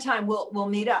sometime we'll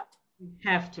meet up. We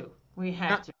have to.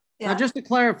 Yeah. Now, just to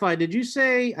clarify, did you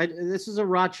say this is a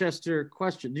Rochester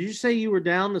question? Did you say you were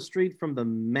down the street from the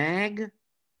MAG?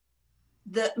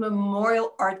 The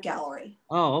Memorial Art Gallery.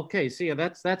 Oh, okay. See,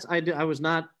 I was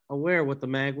not aware what the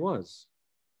MAG was.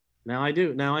 Now I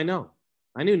do. Now I know.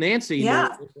 I knew Nancy.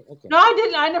 Yeah. Okay. No, I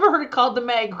didn't. I never heard it called the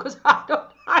MAG because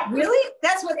Really?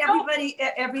 That's what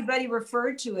everybody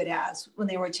referred to it as when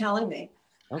they were telling me.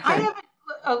 Okay.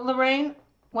 Lorraine,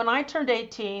 when I turned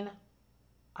 18,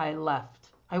 I left.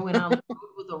 I went on the road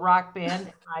with a rock band.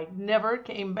 And I never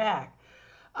came back.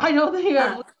 I know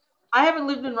that I haven't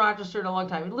lived in Rochester in a long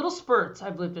time. In little spurts,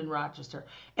 I've lived in Rochester.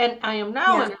 And I am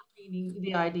now entertaining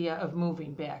the idea of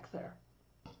moving back there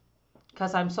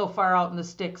because I'm so far out in the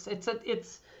sticks. It's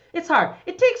hard.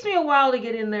 It takes me a while to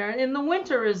get in there. And the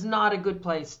winter is not a good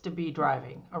place to be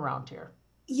driving around here.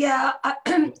 Yeah,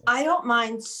 I don't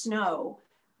mind snow,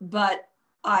 but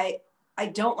I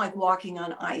don't like walking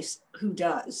on ice. Who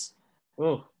does?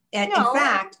 Oh. And in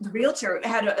fact, the realtor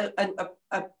had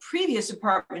a previous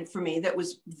apartment for me that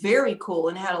was very cool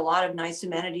and had a lot of nice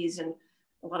amenities and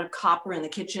a lot of copper in the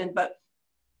kitchen. But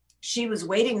she was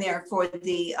waiting there for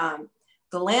the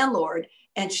landlord,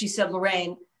 and she said,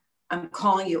 "Lorraine, I'm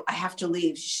calling you. I have to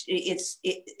leave.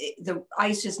 The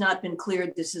ice has not been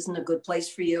cleared. This isn't a good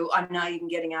place for you. I'm not even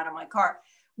getting out of my car."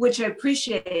 which I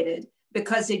appreciated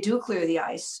because they do clear the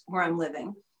ice where I'm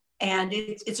living. And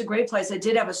it's a great place. I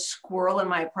did have a squirrel in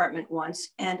my apartment once,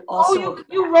 and also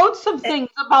you wrote some things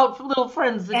about little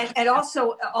friends, and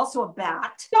also a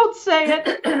bat. Don't say it.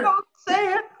 Don't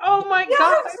say it. Oh my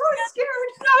God! I'm so scared.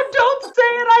 No, don't say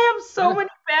it. I have so many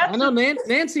bats. I know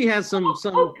Nancy has some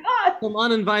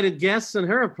uninvited guests in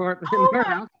her apartment. Oh in her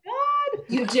my house. God!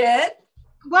 You did?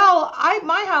 Well,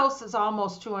 my house is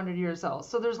almost 200 years old,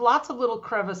 so there's lots of little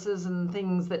crevices and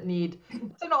things that need.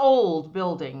 It's an old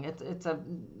building. It's a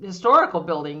historical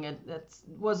building. It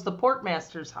was the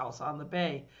portmaster's house on the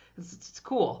bay. It's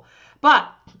cool,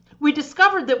 but we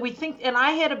discovered that we think. And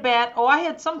I had a bat. Oh, I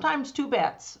had sometimes 2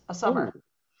 bats a summer. Ooh.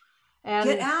 And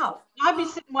Get out! I'd be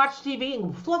sitting watch TV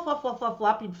and fluff, fluff, fluff, fluff,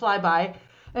 fluff. He'd fly by,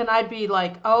 and I'd be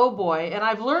like, "Oh boy!" And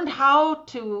I've learned how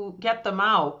to get them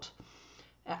out.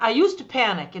 I used to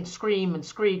panic and scream and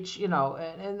screech, you know,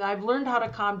 and I've learned how to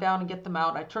calm down and get them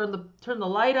out. I turn the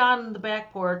light on in the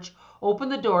back porch, open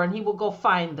the door, and he will go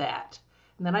find that.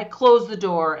 And then I close the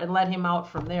door and let him out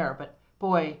from there. But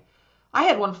boy, I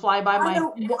had one fly by my.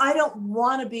 I don't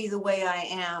want to be the way I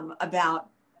am about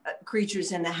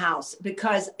creatures in the house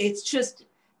because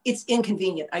it's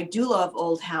inconvenient. I do love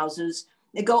old houses.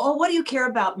 They go, "Oh, what do you care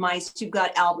about mice? You've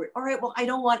got Albert." All right, well, I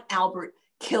don't want Albert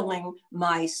killing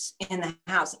mice in the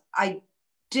house. I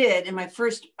did in my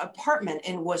first apartment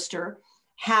in Worcester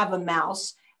have a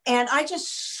mouse, and I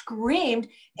just screamed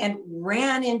and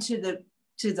ran into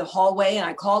the hallway, and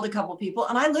I called a couple people,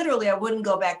 and I wouldn't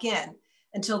go back in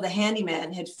until the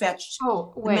handyman had fetched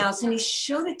the mouse, and he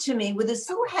showed it to me with his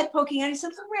little head poking out. He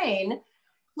said, "Lorraine,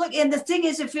 look." And the thing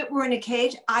is, if it were in a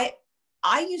cage, I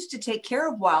used to take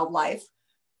care of wildlife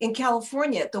in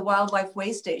California at the wildlife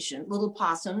way station, little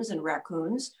possums and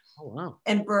raccoons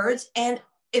and birds. And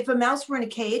if a mouse were in a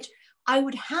cage, I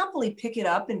would happily pick it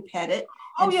up and pet it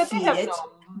and feed it.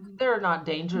 They're not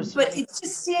dangerous. But it's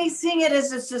just seeing it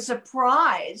as a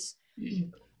surprise.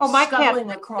 Oh, my cat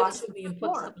across the and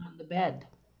puts them on the bed.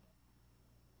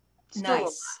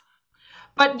 Nice.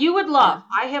 But you would love.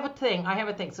 I have a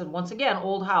thing. So once again,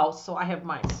 old house. So I have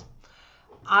mice.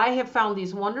 I have found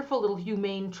these wonderful little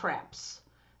humane traps.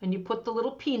 And you put the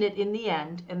little peanut in the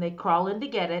end, and they crawl in to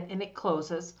get it, and it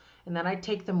closes. And then I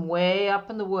take them way up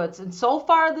in the woods. And so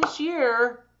far this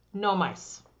year, no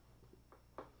mice.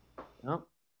 No.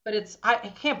 But I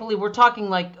can't believe we're talking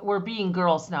like we're being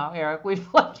girls now, Eric. We've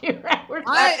left you right.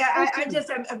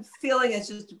 I'm feeling it's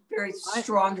just a very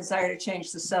strong desire to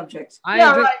change the subject.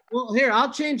 Well, here,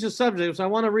 I'll change the subject. So I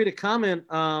want to read a comment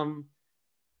from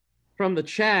the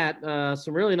chat.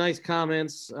 Some really nice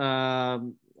comments.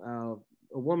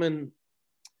 A woman,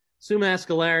 Sue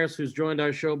Mascalaris, who's joined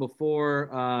our show before,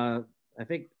 I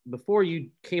think before you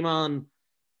came on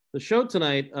the show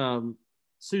tonight,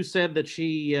 Sue said that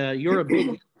you're a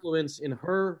big influence in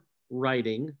her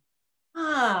writing.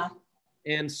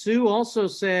 And Sue also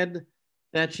said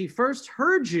that she first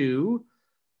heard you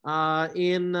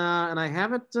and I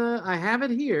have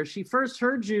it here. She first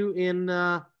heard you in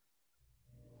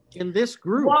this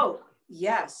group. Whoa,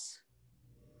 yes.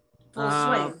 Full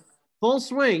swing. Full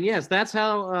swing, yes. That's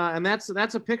how, and that's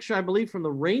a picture, I believe, from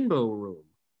the Rainbow Room.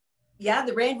 Yeah,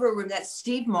 the Rainbow Room. That's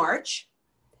Steve March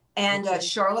and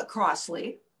Charlotte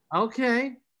Crossley.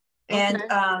 Okay.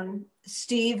 And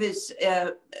Steve is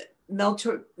Mel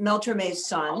Torme's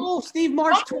son. Oh, Steve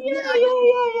March.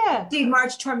 Yeah. Steve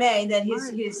March Torme. Then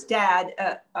his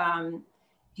dad,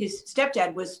 his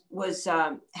stepdad was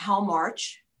Hal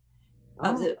March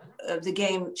of the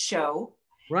game show.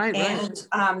 Right. And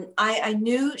I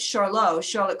knew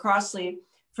Charlotte Crossley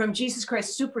from Jesus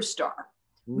Christ Superstar.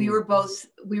 Ooh. We were both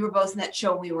in that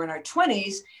show when we were in our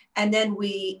 20s, and then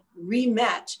we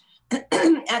re-met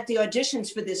at the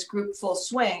auditions for this group Full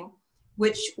Swing,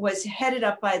 which was headed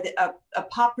up by a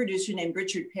pop producer named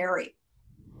Richard Perry.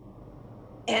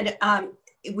 And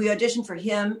we auditioned for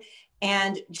him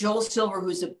and Joel Silver,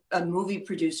 who's a movie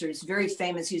producer. He's very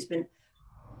famous. He's been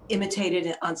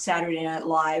imitated on Saturday Night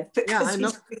Live. Yeah, I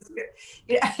know.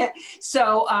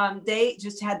 So they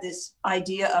just had this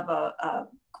idea of a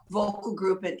vocal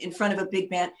group in front of a big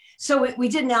band. So we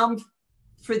did an album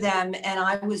for them, and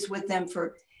I was with them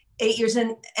for 8 years.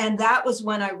 And that was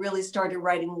when I really started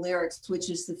writing lyrics, which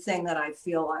is the thing that I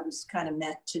feel I was kind of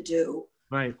meant to do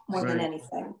more than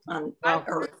anything on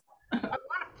earth. I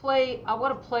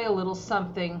want to play a little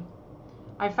something.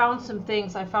 I found some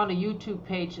things. I found a YouTube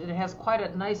page that has quite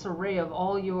a nice array of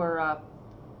all your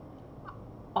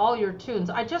tunes.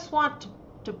 I just want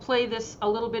to play a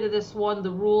little bit of this one.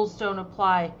 The rules don't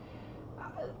apply.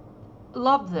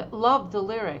 Love the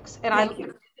lyrics, and Thank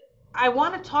you. I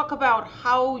want to talk about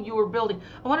how you're building.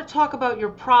 I want to talk about your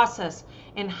process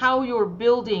and how you're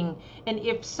building. And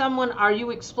if someone, are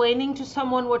you explaining to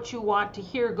someone what you want to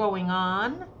hear going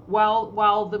on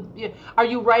are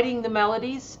you writing the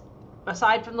melodies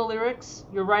aside from the lyrics?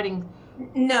 You're writing.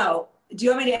 No. Do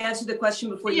you want me to answer the question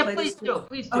before you play please this? do.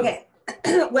 Please do. Okay.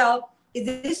 Well,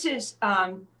 this is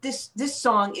this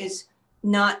song is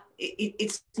not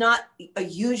it's not a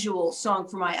usual song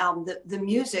for my album. The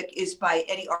music is by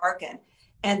Eddie Arkin,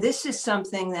 and this is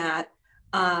something that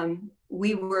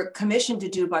we were commissioned to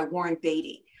do by Warren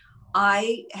Beatty.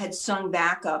 I had sung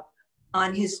backup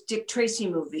on his Dick Tracy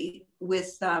movie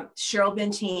with Cheryl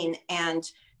Benteen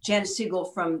and Janis Siegel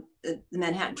from the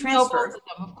Manhattan Transfer. Both of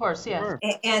them, of course, yes.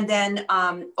 And then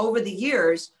over the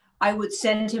years, I would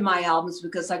send him my albums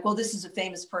because, like, well, this is a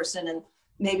famous person, and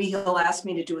maybe he'll ask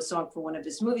me to do a song for one of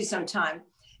his movies sometime.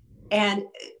 And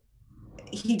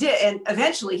he did, and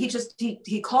eventually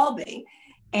he called me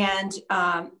and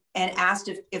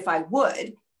asked if I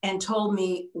would, and told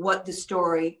me what the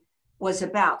story was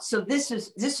about. So this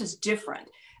is different,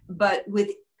 but with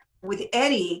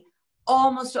Eddie,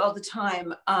 almost all the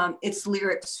time, it's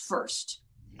lyrics first.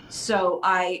 So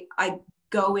I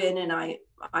go in and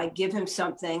I give him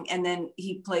something, and then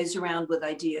he plays around with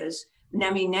ideas. And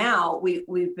I mean, now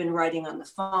we've been writing on the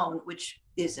phone, which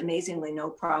is amazingly no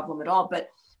problem at all.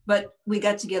 But we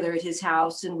got together at his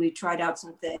house and we tried out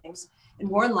some things, and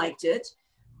Warren liked it.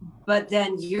 But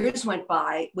then years went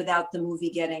by without the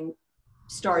movie getting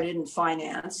started and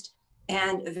financed.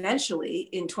 And eventually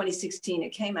in 2016,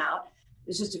 it came out. It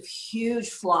was just a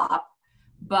huge flop,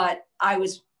 but I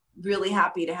was really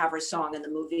happy to have her song in the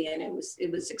movie, and it was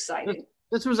exciting.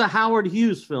 This was a Howard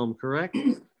Hughes film, correct?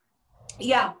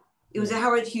 Yeah, it was a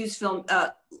Howard Hughes film.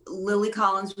 Lily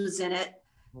Collins was in it,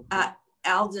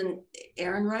 Alden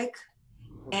Ehrenreich,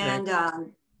 and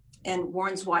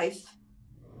Warren's wife,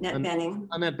 Annette Bening.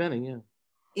 Annette Bening, yeah.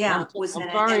 Yeah, was in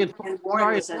it. And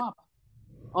Warren was in it.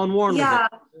 On Warren. Yeah.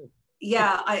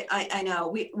 Yeah, I know.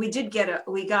 We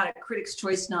got a Critics'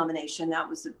 Choice nomination. That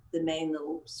was the main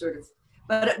little sort of,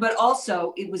 but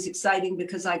also it was exciting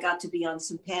because I got to be on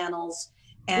some panels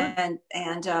and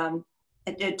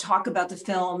talk about the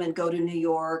film and go to New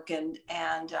York and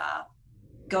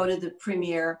go to the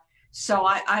premiere. So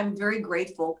I'm very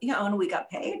grateful. And we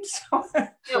got paid. So.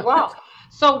 Yeah, wow.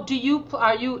 So do you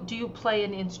play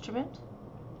an instrument?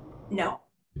 No,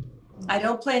 I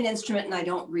don't play an instrument, and I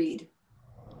don't read.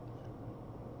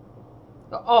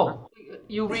 Oh,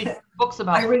 you read books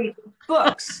about. I read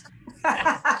books.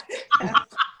 I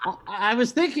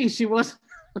was thinking she was.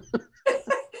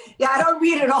 Yeah, I don't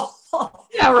read at all.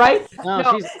 Yeah, right.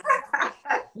 No.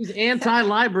 She's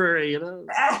anti-library,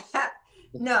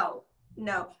 No.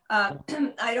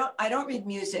 I don't read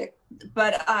music,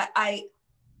 but I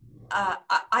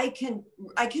can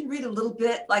read a little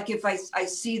bit. Like if I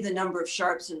see the number of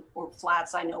sharps or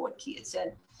flats, I know what key it's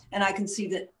in, and I can see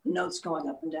the notes going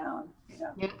up and down.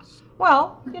 Yeah.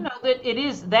 Well,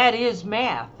 that is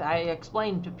math. I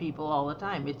explain to people all the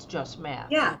time. It's just math.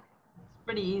 Yeah. It's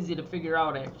pretty easy to figure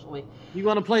out, actually. You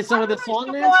want to play some of the song,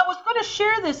 Nancy? Well, I was going to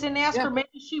share this and ask her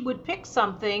maybe she would pick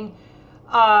something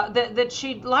that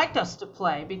she'd like us to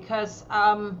play, because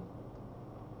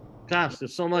gosh,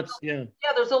 there's so much. Yeah,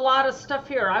 there's a lot of stuff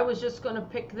here. I was just going to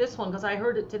pick this one because I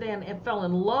heard it today and fell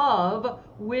in love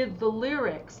with the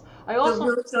lyrics. The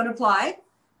lyrics don't apply?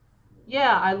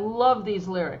 Yeah, I love these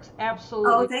lyrics.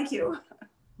 Absolutely. Oh, thank you.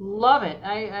 Love it.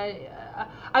 I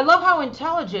love how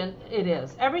intelligent it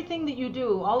is. Everything that you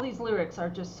do, all these lyrics are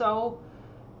just so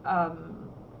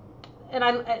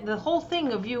and the whole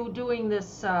thing of you doing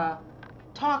this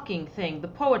talking thing, the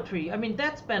poetry, I mean,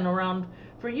 that's been around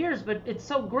for years, but it's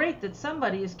so great that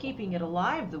somebody is keeping it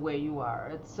alive the way you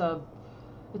are. It's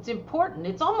important.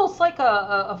 It's almost like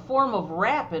a form of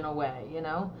rap in a way,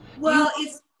 Well,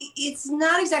 it's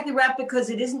not exactly rap because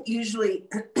it isn't usually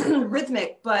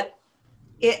rhythmic, but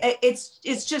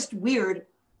it's just weird.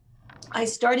 I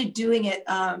started doing it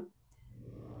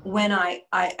when I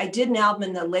did an album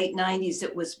in the late 90s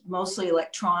that was mostly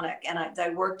electronic, and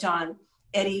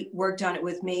Eddie worked on it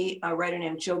with me, a writer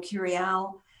named Joe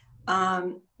Curiel,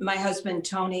 my husband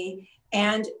Tony,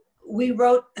 and we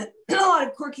wrote a lot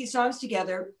of quirky songs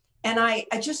together, and I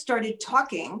just started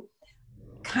talking,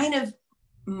 kind of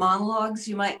monologues,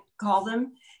 you might call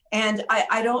them, and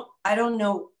I don't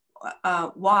know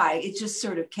why. It just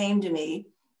sort of came to me,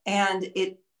 and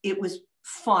it was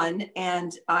fun,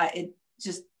 and it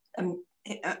just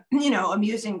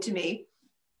amusing to me.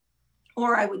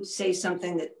 Or I would say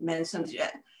something that meant something.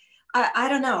 I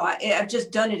don't know. I've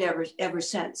just done it ever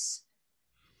since.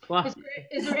 Well,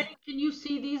 Is there any, can you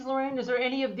see these, Lorraine? Is there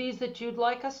any of these that you'd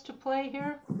like us to play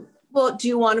here? Well, do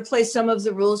you want to play Some of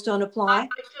the Rules Don't Apply? I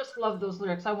just love those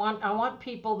lyrics. I want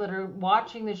people that are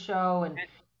watching the show and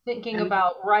thinking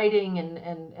about writing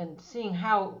and seeing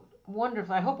how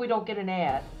wonderful. I hope we don't get an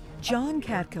ad. John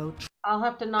Katko. I'll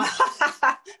have to not.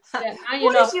 Yeah,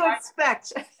 What did you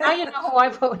expect? Now you know who I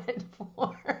voted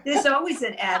for. There's always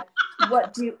an ad.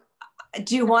 What do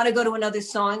you want to go to another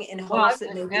song in hopes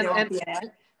that maybe there won't be an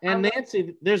ad? And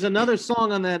Nancy, there's another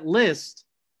song on that list.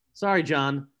 Sorry,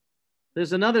 John.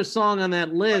 There's another song on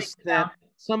that list that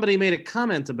somebody made a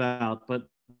comment about, but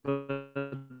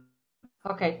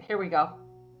okay, here we go.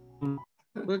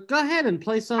 But go ahead and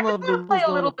play some of the. Play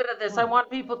a little bit of this. I want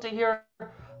people to hear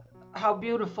how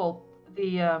beautiful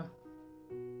the.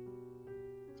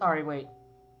 Sorry, wait.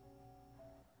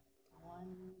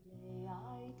 One day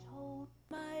I told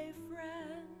my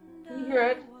friend Can you hear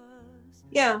it?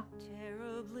 Yeah.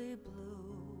 terribly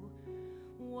blue.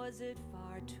 Was it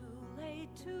far too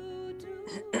late to do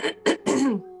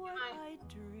what I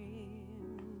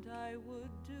dreamed I would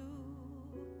do?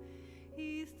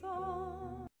 He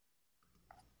thought.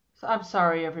 So I'm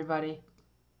sorry, everybody.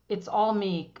 It's all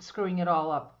me screwing it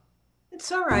all up.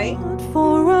 It's all right.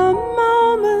 For a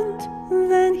moment,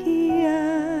 then he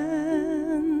answered.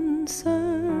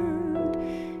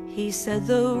 He said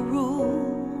the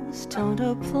rules don't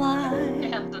apply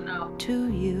And no. to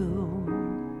you.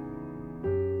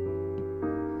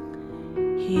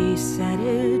 He said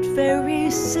it very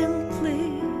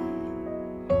simply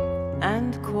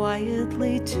and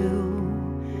quietly too,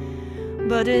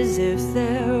 but as if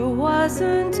there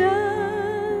wasn't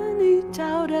any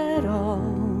doubt at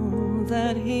all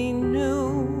that he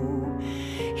knew.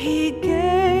 He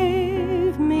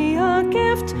gave me a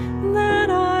gift that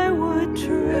I would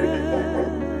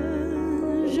treasure.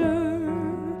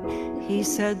 He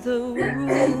said the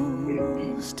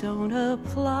rules don't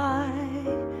apply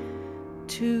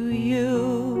to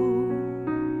you.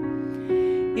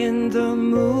 In the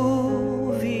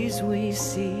movies we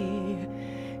see,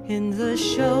 in the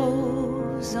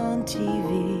shows on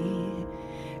TV,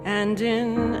 and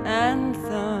in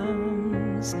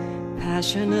anthems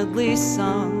passionately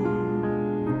sung,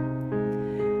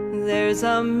 there's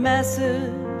a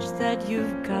message that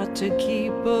you've got to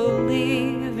keep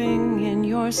believing in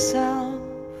yourself.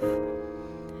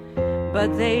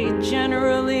 But they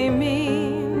generally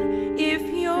mean if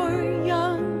you're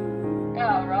young.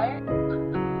 Yeah, right?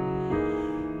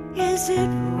 Is it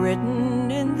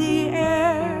written in the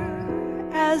air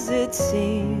as it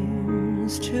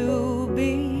seems to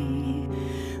be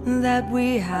that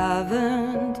we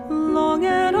haven't long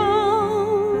at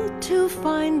all to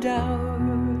find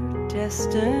our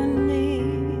destiny?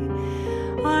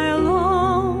 I'll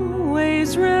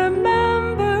always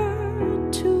remember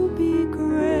to be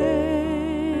grateful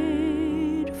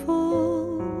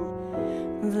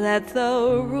that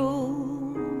the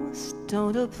rules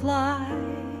don't apply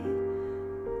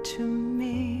to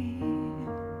me.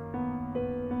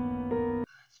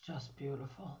 It's just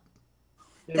beautiful.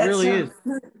 It really is.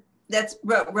 That's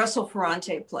Russell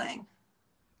Ferrante playing.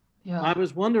 Yeah. I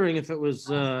was wondering if it was,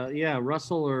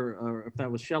 Russell or if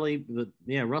that was Shelley. But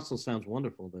yeah, Russell sounds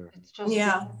wonderful there. It's just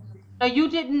Yeah. Now you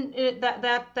didn't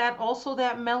that also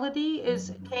that melody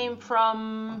came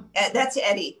from That's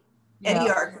Eddie Yeah.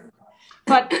 Arthur.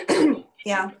 but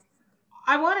Yeah.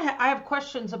 I have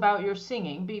questions about your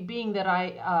singing, being that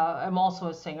I am also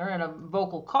a singer and a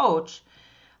vocal coach.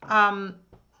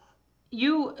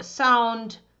 You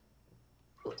sound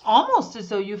almost as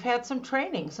though you've had some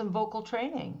training, some vocal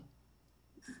training.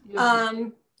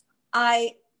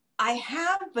 I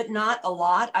have, but not a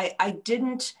lot. I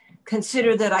didn't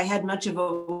consider that I had much of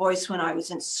a voice when I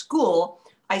was in school.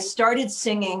 I started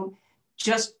singing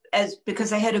just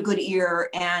because I had a good ear,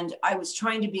 and I was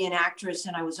trying to be an actress,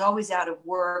 and I was always out of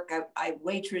work. I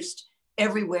waitressed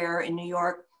everywhere in New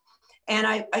York, and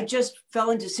I just fell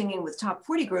into singing with top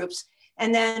 40 groups.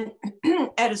 And then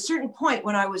at a certain point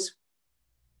when I was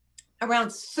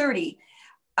around 30,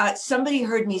 somebody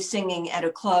heard me singing at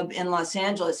a club in Los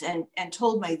Angeles and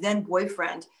told my then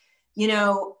boyfriend,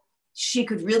 she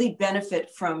could really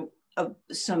benefit from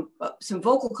some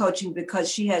vocal coaching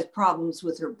because she has problems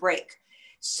with her break.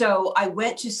 So I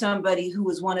went to somebody who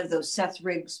was one of those Seth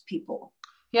Riggs people.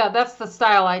 Yeah, that's the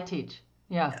style I teach.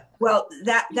 Yeah. Well,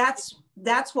 that's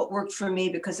what worked for me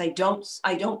because I don't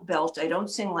belt, I don't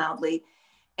sing loudly.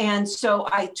 And so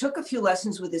I took a few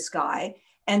lessons with this guy,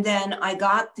 and then I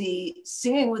got the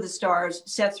Singing with the Stars,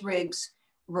 Seth Riggs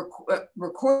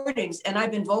recordings, and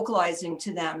I've been vocalizing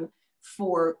to them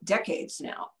for decades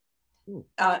now.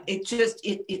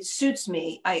 It suits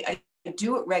me. I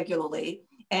do it regularly.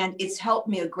 and it's helped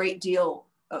me a great deal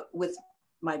with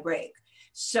my break.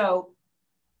 So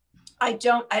I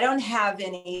don't have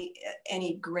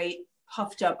any great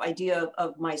puffed up idea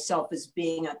of myself as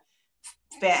being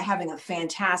having a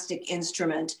fantastic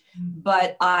instrument,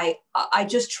 but I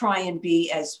just try and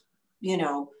be as, you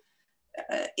know,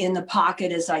 in the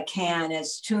pocket as I can,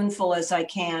 as tuneful as I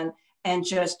can, and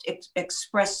just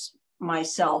express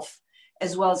myself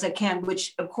as well as I can,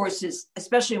 which of course is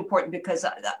especially important because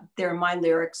they're my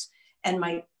lyrics and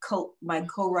my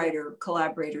co-writer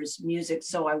collaborators' music.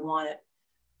 So I want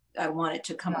it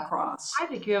to come across. I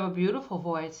think you have a beautiful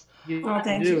voice.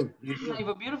 Thank you. You have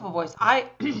a beautiful voice. I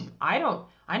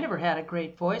never had a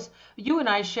great voice. You and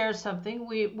I share something.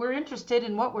 We're interested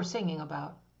in what we're singing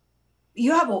about.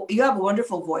 You have a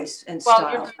wonderful voice and well,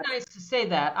 style. Well, it's very nice to say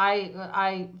that.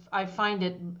 I find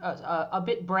it a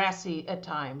bit brassy at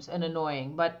times and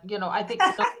annoying, but you know, I think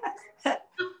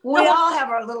we all have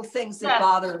our little things that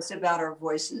bother us about our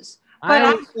voices. But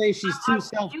I would say she's too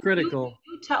self-critical.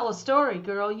 You tell a story,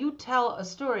 girl. You tell a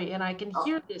story, and I can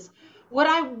hear this.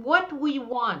 What we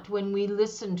want when we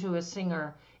listen to a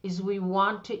singer is we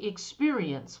want to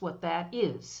experience what that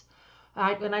is.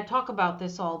 And I talk about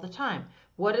this all the time.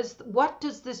 What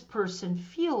does this person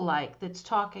feel like that's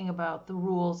talking about the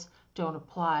rules don't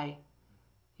apply,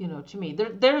 you know, to me?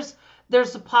 There's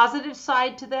a positive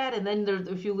side to that, and then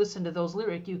if you listen to those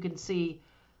lyrics, you can see,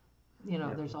 you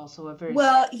know, there's also a very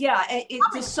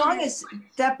the song is,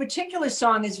 that particular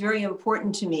song is very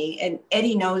important to me, and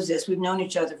Eddie knows this. We've known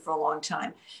each other for a long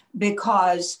time,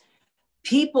 because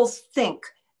people think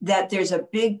that there's a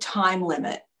big time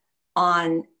limit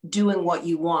on doing what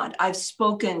you want. I've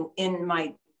spoken in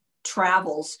my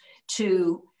travels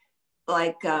to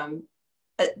like a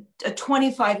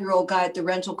 25-year-old guy at the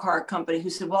rental car company who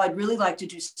said, well, I'd really like to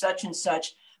do such and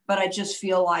such, but I just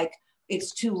feel like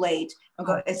it's too late. I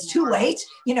go, it's too late?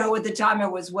 You know, at the time I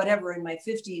was whatever in my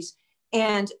 50s.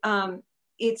 And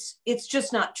it's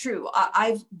just not true.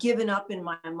 I've given up in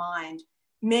my mind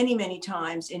many, many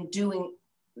times in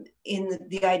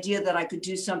the idea that I could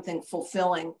do something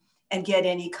fulfilling and get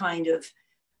any kind of,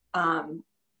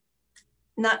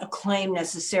 not acclaim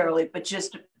necessarily, but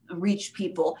just reach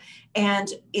people. And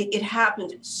it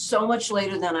happened so much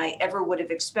later than I ever would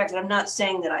have expected. I'm not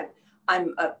saying that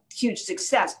I'm a huge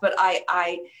success, but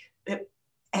I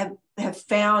have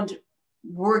found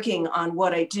working on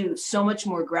what I do so much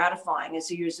more gratifying as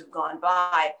the years have gone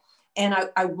by. And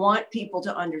I want people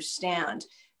to understand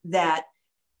that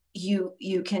you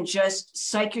can just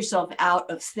psych yourself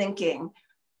out of thinking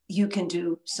you can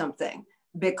do something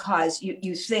because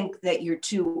you think that you're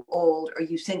too old, or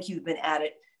you think you've been at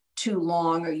it too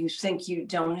long, or you think you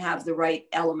don't have the right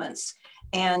elements.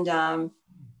 And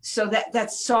so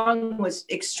that song was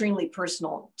extremely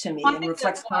personal to me and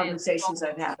reflects conversations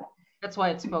I've had. That's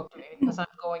why it spoke to me, because I'm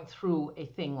going through a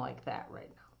thing like that right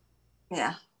now.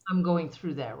 Yeah. I'm going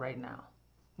through that right now,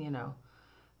 you know,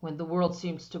 when the world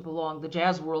seems to belong, the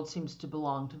jazz world seems to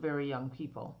belong to very young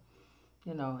people,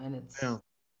 you know, and it's... Yeah.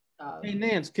 Hey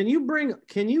Nance, can you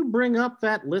bring up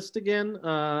that list again?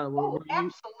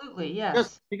 Absolutely,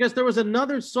 yes. Because there was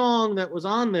another song that was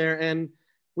on there, and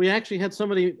we actually had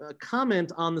somebody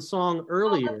comment on the song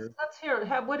earlier. Let's hear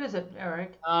it. What is it,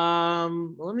 Eric?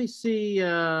 Let me see.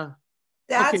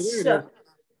 That's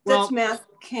Math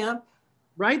Camp.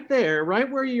 Right there, right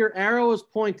where your arrow is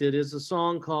pointed, is a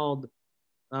song called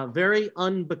 "Very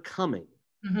Unbecoming."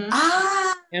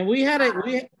 Mm-hmm. And we had a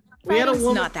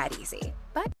woman. Not that easy,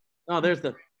 but. Oh,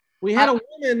 we had a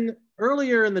woman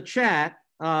earlier in the chat,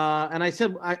 and I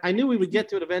said, I knew we would get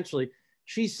to it eventually.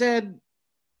 She said,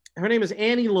 her name is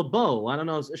Annie LeBeau. I don't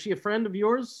know, is she a friend of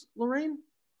yours, Lorraine?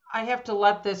 I have to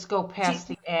let this go past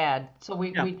the ad, so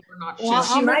we're not sure. Well,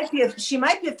 she might be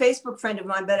a Facebook friend of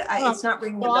mine, but it's not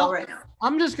ringing the bell right now.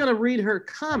 I'm just going to read her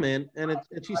comment, and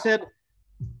she said,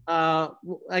 I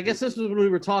guess this was when we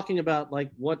were talking about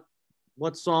like what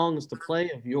songs to play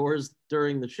of yours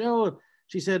during the show.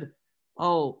 She said,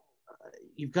 oh,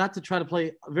 you've got to try to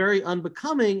play Very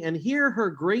Unbecoming and hear her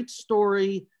great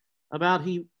story about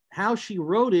how she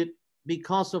wrote it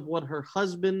because of what her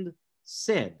husband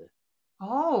said.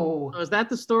 Oh. So is that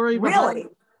the story? Really?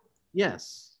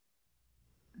 Yes.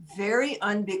 Very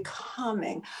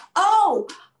Unbecoming. Oh,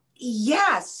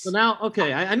 yes. So now,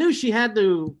 okay, I knew she had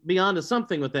to be onto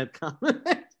something with that comment.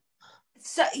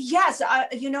 So yes,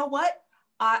 you know what?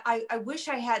 I wish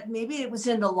I had, maybe it was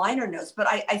in the liner notes, but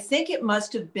I think it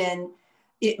must have been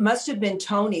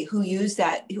Tony who used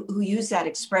that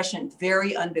expression,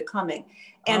 very unbecoming.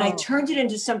 And I turned it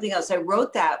into something else. I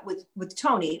wrote that with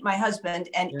Tony, my husband,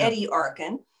 and Eddie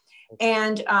Arkin.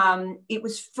 And it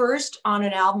was first on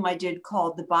an album I did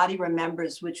called The Body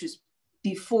Remembers, which was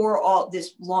before all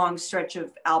this long stretch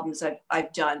of albums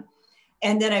I've done.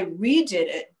 And then I redid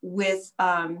it with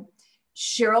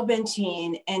Cheryl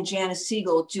Benteen and Janice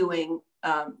Siegel doing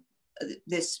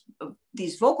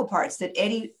these vocal parts that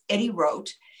Eddie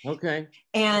wrote. Okay.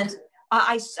 And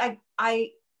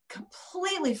I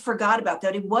completely forgot about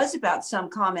that. It was about some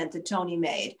comment that Tony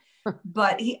made,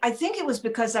 but I think it was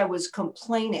because I was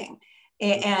complaining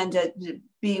and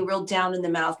being real down in the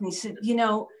mouth. And he said, you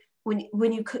know, when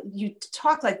you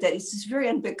talk like that, it's just very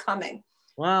unbecoming.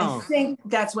 Wow. I think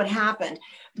that's what happened.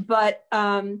 But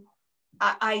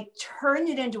I turned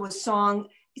it into a song.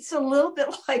 It's a little bit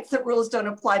like The Rules Don't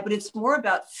Apply, but it's more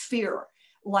about fear.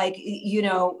 Like, you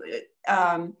know,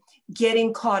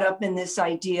 getting caught up in this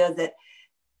idea that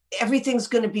everything's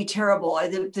going to be terrible.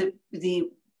 The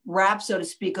rap, so to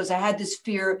speak, because I had this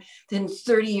fear that in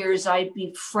 30 years I'd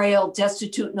be frail,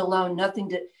 destitute, and alone, nothing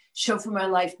to show for my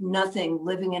life, nothing,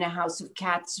 living in a house of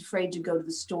cats, afraid to go to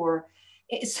the store.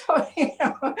 So, you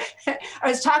know, I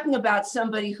was talking about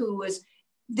somebody who was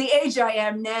the age I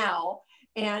am now,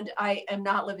 and I am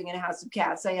not living in a house of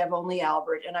cats. I have only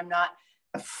Albert, and I'm not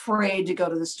afraid to go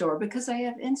to the store because I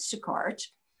have Instacart.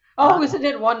 Oh, isn't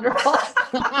it wonderful?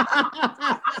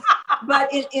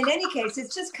 But in any case,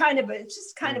 it's just kind of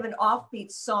an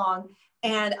offbeat song,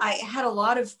 and I had a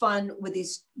lot of fun with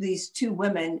these two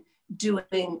women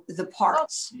doing the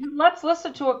parts. Well, let's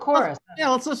listen to a chorus. Yeah,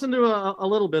 let's listen to a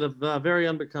little bit of Very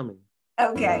Unbecoming.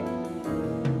 Okay.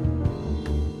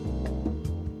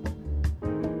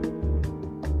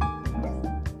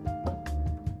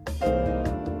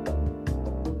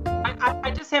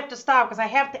 I just have to stop because I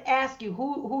have to ask you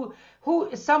who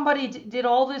somebody did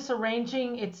all this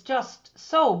arranging. It's just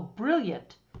so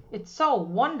brilliant. It's so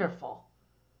wonderful.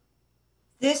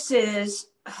 This is,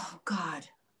 oh God.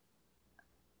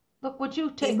 Look, would you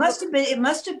take? It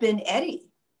must have been Eddie.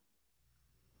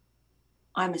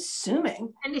 I'm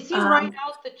assuming. And does he write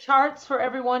out the charts for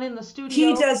everyone in the studio?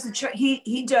 He does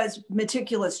he does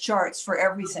meticulous charts for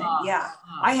everything. Yeah,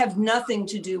 I have nothing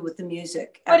to do with the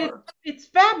music ever. But it's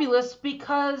fabulous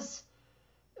because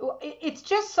it's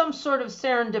just some sort of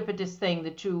serendipitous thing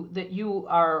that you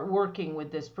are working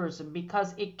with this person,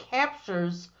 because it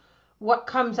captures what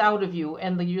comes out of you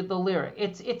and the lyric.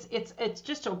 It's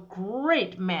just a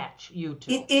great match, you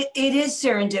two. It is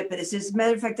serendipitous. As a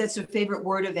matter of fact, that's a favorite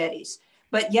word of Eddie's.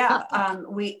 But yeah,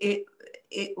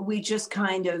 we just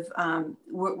kind of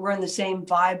we're in the same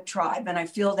vibe tribe, and I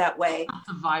feel that way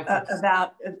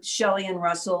about Shelley and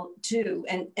Russell too,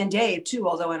 and Dave too.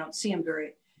 Although I don't see him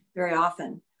very, very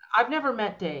often. I've never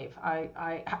met Dave.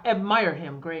 I admire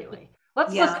him greatly.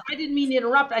 Let's listen. I didn't mean to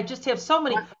interrupt. I just have so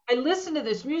many. I listen to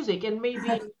this music, and maybe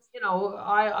you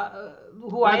know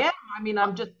who I am. I mean,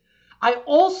 I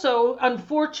also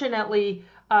unfortunately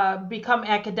become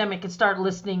academic and start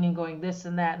listening and going this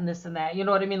and that and this and that. You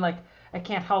know what I mean? Like, I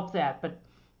can't help that. But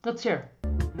let's hear.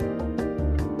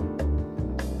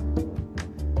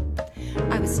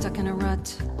 I was stuck in a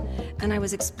rut, and I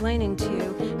was explaining to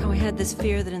you how I had this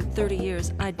fear that in 30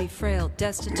 years I'd be frail,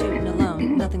 destitute, and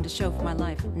alone. Nothing to show for my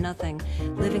life, nothing.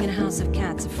 Living in a house of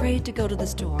cats, afraid to go to the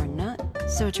store, not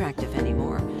so attractive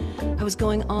anymore. I was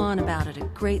going on about it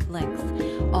at great length.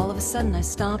 All of a sudden I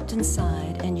stopped and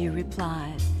sighed, and you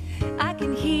replied, I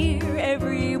can hear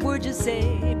every word you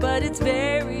say, but it's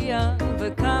very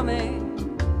unbecoming.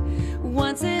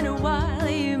 Once in a while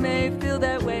you may feel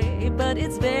that way, but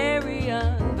it's very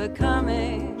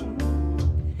unbecoming.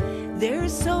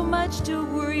 There's so much to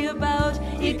worry about,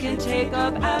 it can take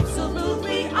up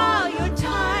absolutely all your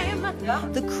time.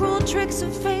 The cruel tricks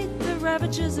of fate, the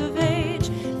ravages of age,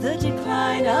 the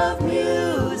decline of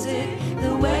music,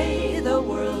 the way the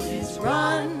world is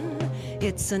run.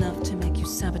 It's enough to make you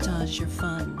sabotage your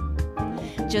fun.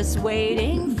 Just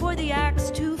waiting for the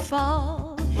axe to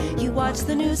fall. You watch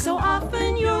the news so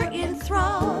often you're in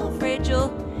thrall, afraid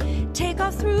you'll take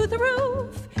off through the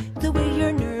roof, the way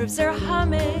your nerves are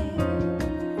humming.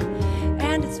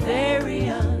 And it's very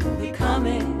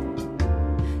unbecoming.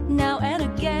 Now and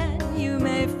again you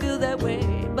may feel that way,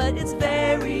 but it's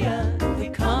very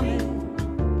unbecoming.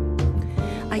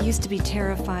 I used to be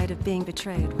terrified of being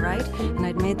betrayed, right? And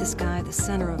I'd made this guy the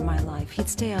center of my life. He'd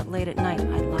stay out late at night.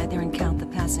 I'd lie there and count the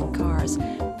passing cars.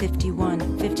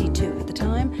 51, 52. At the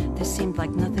time, there seemed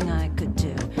like nothing I could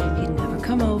do. He'd never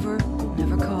come over,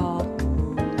 never call.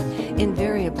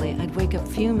 Invariably, I'd wake up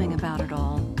fuming about it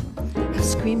all, have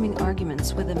screaming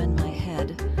arguments with him in my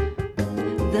head.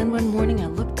 Then one morning I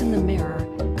looked in the mirror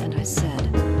and I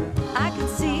said, I can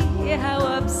see how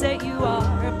upset you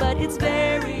are, but it's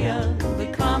very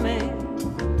unbecoming.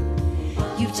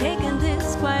 You've you've taken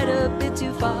this quite a bit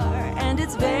too far, and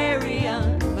it's very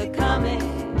unbecoming.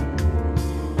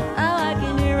 Oh, I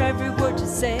can hear every word you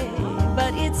say,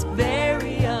 but it's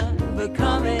very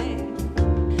unbecoming.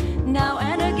 Now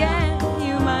and again,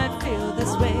 you might feel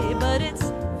this way, but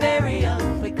it's very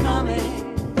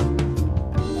unbecoming.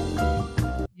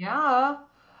 Yeah.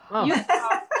 Oh.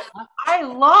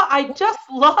 I just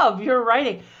love your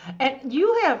writing. And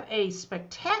you have a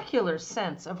spectacular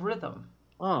sense of rhythm.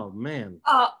 Oh, man.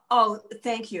 Oh,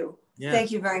 thank you. Yeah.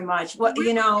 Thank you very much. Well,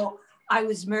 you know, I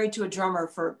was married to a drummer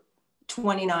for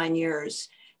 29 years.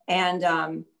 And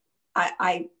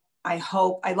I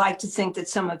like to think that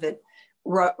some of it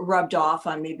rubbed off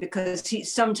on me, because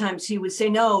sometimes he would say,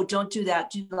 no, don't do that.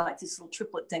 Do like this little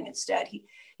triplet thing instead.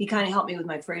 He kind of helped me with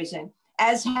my phrasing,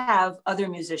 as have other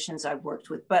musicians I've worked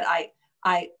with. But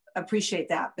I appreciate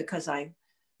that, because I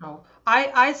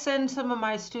send some of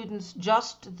my students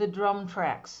just the drum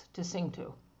tracks to sing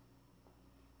to,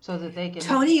 so that they can.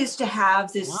 Tony used to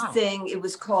have this thing. It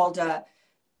was called,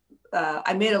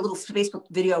 I made a little Facebook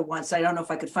video once. I don't know if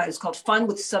I could find it. It's called Fun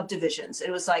with Subdivisions.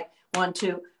 It was like 1,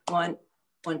 2, 1,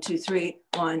 1, 2, 3,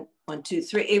 1, 1, 2,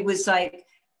 3. It was like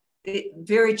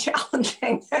very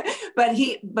challenging,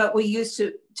 but we used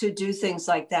to do things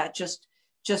like that just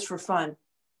for fun.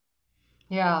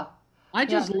 Yeah. I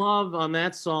just love on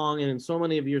that song and in so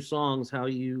many of your songs how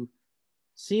you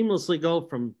seamlessly go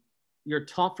from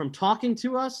talking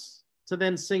to us to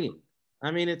then singing.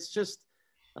 I mean, it's just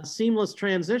a seamless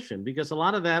transition, because a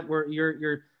lot of that where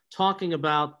you're talking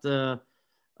about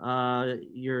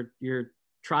your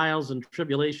trials and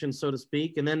tribulations, so to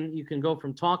speak, and then you can go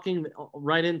from talking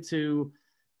right into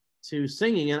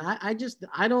singing. And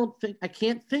I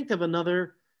can't think of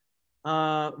another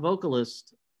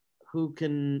vocalist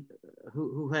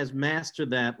who has mastered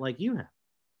that like you have.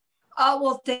 Oh,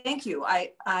 well, thank you.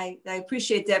 I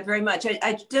appreciate that very much.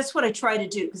 That's what I try to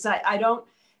do, because I don't,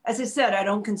 as I said, I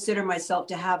don't consider myself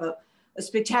to have a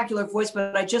spectacular voice,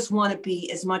 but I just want to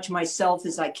be as much myself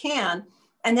as I can.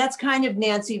 And that's kind of,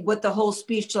 Nancy, what the whole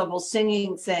speech level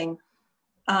singing thing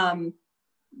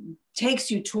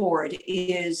takes you toward,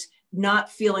 is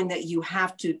not feeling that you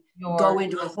have to go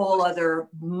into a whole other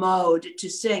mode to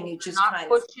sing. You just not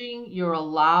pushing, you're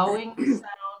allowing the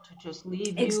sound to just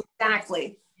leave you.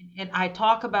 Exactly. And I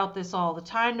talk about this all the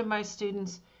time to my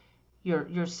students.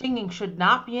 Your singing should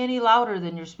not be any louder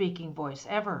than your speaking voice,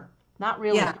 ever. Not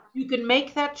really. Yeah. You can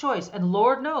make that choice. And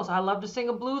Lord knows, I love to sing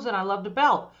a blues and I love to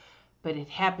belt. But it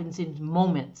happens in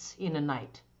moments in a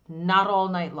night, not all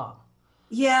night long.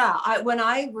 Yeah, when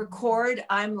I record,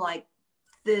 I'm like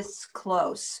this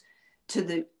close to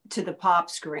the pop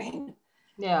screen.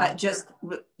 Yeah, just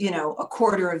a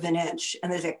quarter of an inch,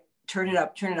 and there's like turn it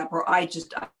up, or I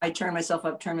turn myself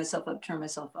up, turn myself up, turn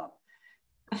myself up.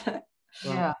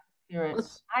 Yeah, you're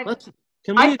right.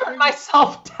 I turn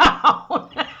myself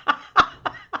down.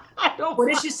 I don't. What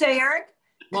did you say, Eric?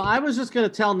 Well, I was just going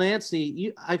to tell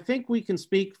Nancy, I think we can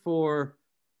speak for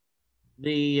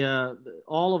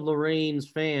all of Lorraine's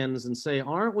fans and say,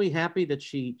 aren't we happy that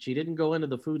she didn't go into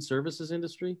the food services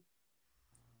industry?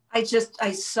 I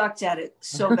sucked at it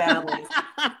so badly.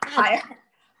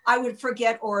 I would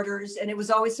forget orders, and it was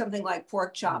always something like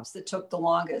pork chops that took the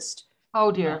longest.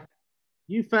 Oh dear.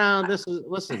 You found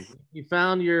you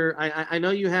found I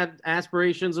know you had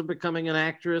aspirations of becoming an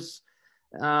actress.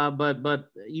 But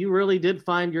you really did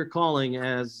find your calling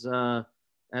as a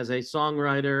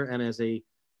songwriter and as a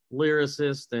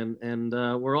lyricist, and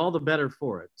we're all the better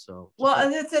for it. So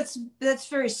well, that's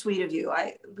very sweet of you.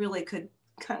 I really could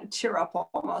kind of tear up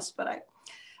almost, but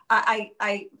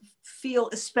I feel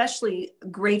especially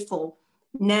grateful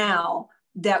now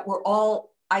that we're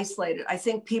all isolated. I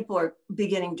think people are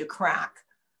beginning to crack,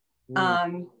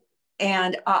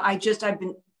 and I've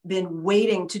been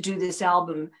waiting to do this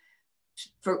album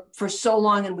for so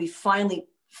long, and we finally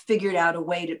figured out a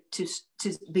way to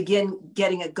begin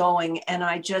getting it going. And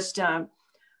I just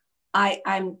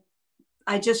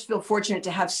feel fortunate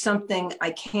to have something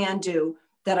I can do,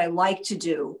 that I like to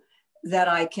do, that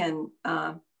I can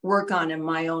work on in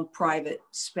my own private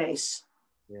space.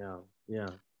 Yeah.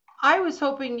 I was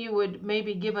hoping you would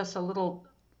maybe give us a little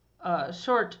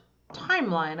short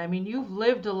timeline. I mean, you've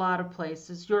lived a lot of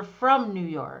places. You're from New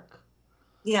York.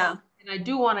 Yeah. And I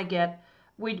do want to get,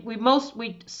 we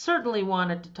certainly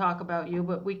wanted to talk about you,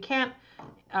 but we can't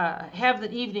have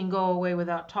the evening go away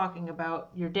without talking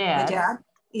about your dad. My dad?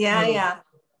 Yeah.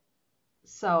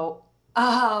 So.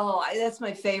 Oh, that's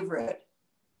my favorite.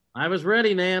 I was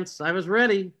ready, Nance. I was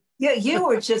ready. Yeah, you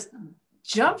were just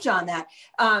jumped on that.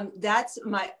 That's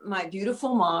my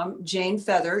beautiful mom, Jane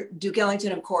Feather, Duke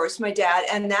Ellington, of course, my dad.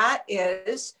 And that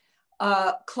is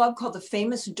a club called the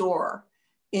Famous Door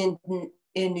in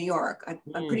New York.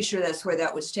 I'm pretty sure that's where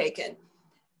that was taken.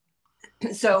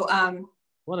 So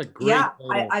what a great yeah,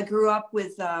 I grew up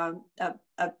with a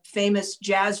famous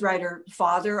jazz writer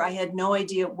father. I had no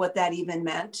idea what that even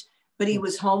meant, but he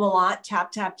was home a lot,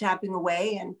 tapping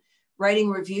away and writing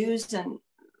reviews and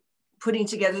putting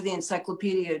together the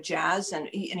Encyclopedia of Jazz, and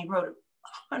he wrote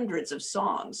hundreds of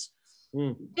songs.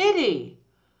 Did he?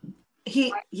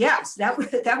 Yes,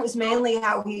 that was mainly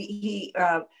how he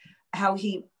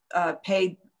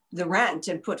paid the rent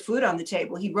and put food on the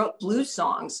table. He wrote blues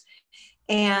songs,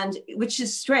 and which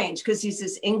is strange because he's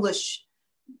this English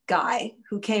guy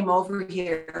who came over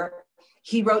here.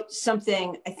 He wrote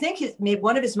something, I think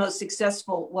one of his most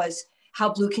successful was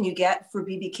How Blue Can You Get for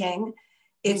B.B. King.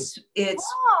 It's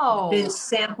been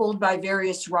sampled by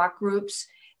various rock groups,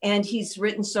 and he's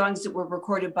written songs that were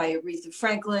recorded by Aretha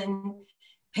Franklin,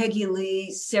 Peggy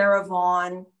Lee, Sarah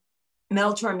Vaughan,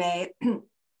 Mel Torme,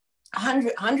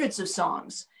 hundreds of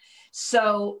songs.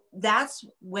 So that's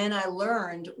when I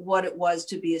learned what it was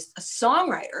to be a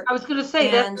songwriter. I was going to say,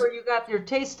 that's where you got your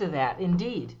taste of that,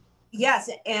 indeed. Yes,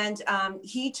 and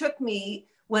he took me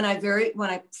when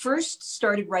I first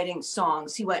started writing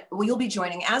songs. He went, "Well, you'll be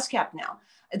joining ASCAP now."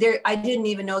 I didn't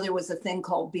even know there was a thing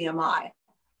called BMI,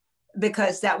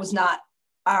 because that was not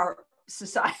our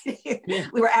society. Yeah.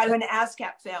 We were out of an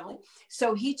ASCAP family.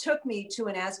 So he took me to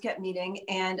an ASCAP meeting,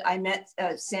 and I met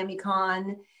Sammy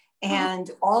Kahn and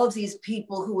all of these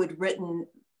people who had written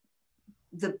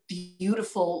the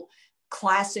beautiful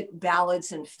classic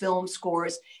ballads and film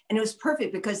scores. And it was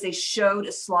perfect because they showed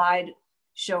a slide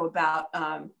show about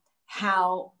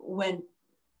how when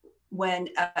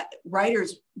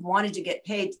writers wanted to get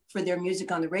paid for their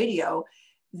music on the radio,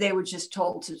 they were just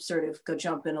told to sort of go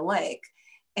jump in a lake.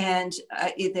 And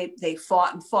they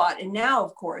fought and fought. And now,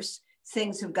 of course,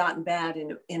 things have gotten bad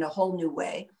in a whole new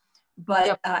way.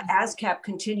 But ASCAP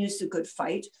continues the good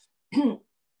fight.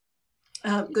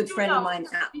 A good friend of mine,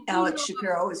 Alex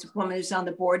Shapiro, is a woman who's on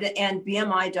the board, and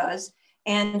BMI does,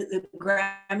 and the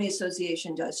Grammy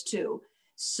Association does too.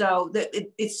 So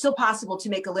it's still possible to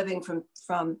make a living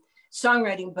from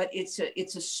songwriting, but it's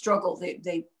a struggle.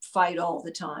 They fight all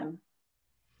the time.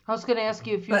 I was going to ask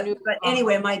you if you knew. But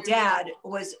anyway, my dad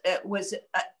was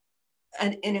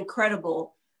an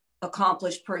incredible,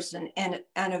 accomplished person, and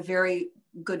a very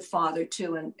good father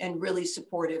too, and really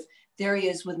supportive. There he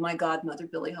is with my godmother,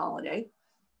 Billie Holiday.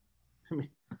 I mean,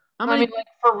 like,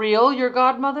 for real, your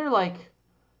godmother? Like,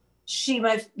 she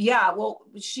didn't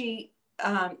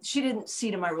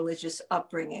see to my religious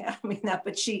upbringing. I mean that,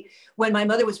 but when my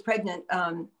mother was pregnant,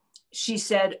 she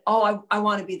said, "Oh, I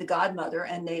want to be the godmother,"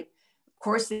 and of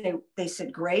course they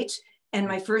said great. And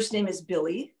my first name is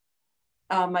Billie.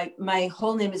 My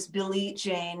whole name is Billie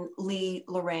Jane Lee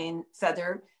Lorraine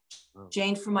Feather.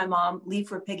 Jane for my mom, Lee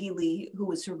for Peggy Lee, who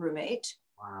was her roommate.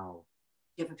 Wow.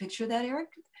 You have a picture of that, Eric?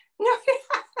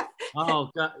 Oh,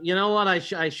 God. You know what? I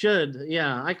should.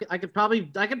 Yeah, I could probably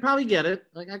get it.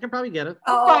 I could probably get it.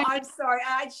 Oh, I'm sorry.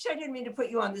 I didn't mean to put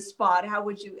you on the spot. How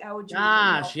would you?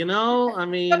 Gosh, I mean. No,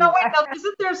 wait. No,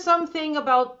 isn't there something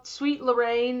about Sweet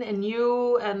Lorraine and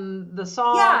you and the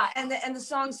song? Yeah, and the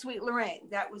song Sweet Lorraine.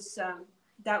 That was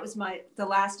the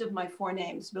last of my four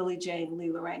names, Billie Jane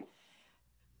Lee Lorraine.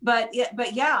 But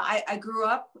yeah, I grew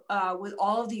up with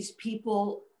all of these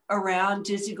people around.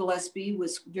 Dizzy Gillespie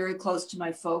was very close to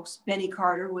my folks. Benny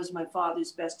Carter was my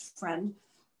father's best friend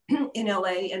in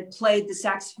LA and played the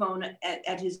saxophone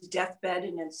at his deathbed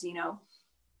in Encino.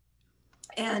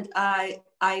 And I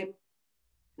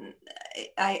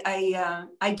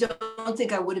don't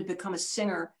think I would have become a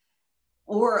singer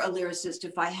or a lyricist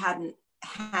if I hadn't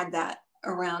had that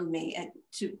around me and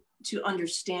to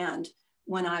understand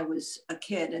when I was a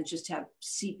kid and just have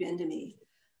seep into me.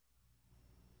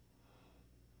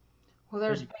 Well,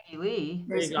 there's Peggy Lee.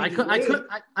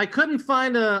 I couldn't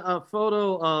find a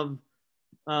photo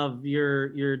of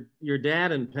your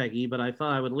dad and Peggy, but I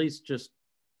thought I would at least just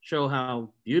show how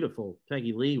beautiful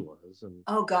Peggy Lee was. And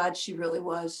oh God, she really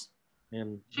was.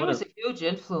 And she was a huge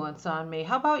influence on me.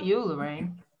 How about you,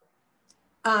 Lorraine?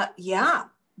 Yeah,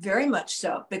 very much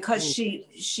so, because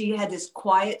she had this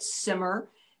quiet simmer.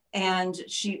 And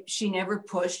she never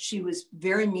pushed. She was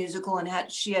very musical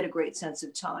and she had a great sense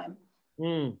of time.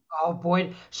 Oh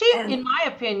boy, in my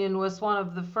opinion, was one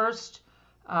of the first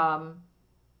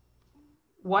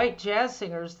white jazz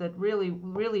singers that really,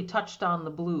 really touched on the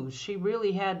blues. She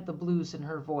really had the blues in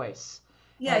her voice.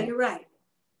 Yeah, you're right.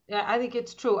 Yeah, I think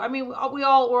it's true. I mean, we're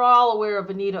all aware of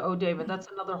Anita O'Day, but that's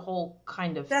another whole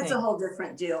kind of thing. That's a whole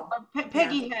different deal.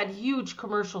 Peggy had huge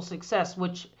commercial success,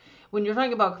 which, when you're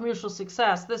talking about commercial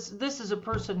success, this is a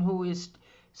person who is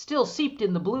still steeped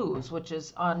in the blues, which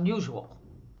is unusual,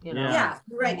 you know. Yeah,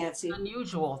 you're right, Nancy.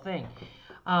 Unusual thing.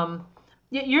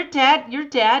 Your dad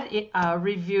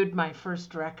reviewed my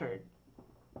first record.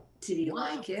 Did he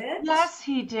like it? Yes,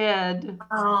 he did.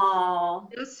 Oh.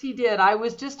 Yes, he did. I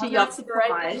was just a youngster.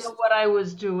 I didn't know what I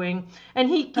was doing. And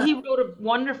he wrote a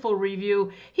wonderful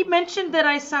review. He mentioned that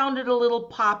I sounded a little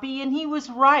poppy, and he was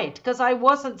right, because I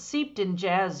wasn't seeped in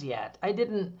jazz yet. I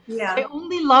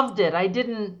only loved it. I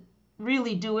didn't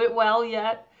really do it well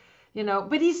yet. You know,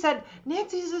 but he said,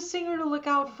 Nancy's a singer to look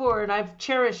out for, and I've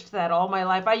cherished that all my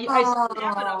life. I still have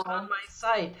it up on my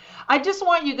site. I just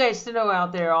want you guys to know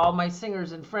out there, all my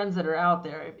singers and friends that are out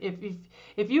there,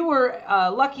 if you were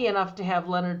lucky enough to have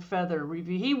Leonard Feather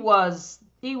review, he was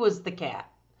the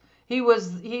cat. He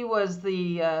was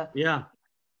the yeah.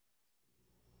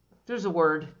 There's a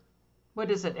word.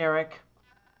 What is it, Eric?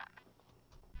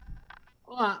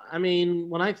 Well, I mean,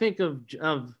 when I think of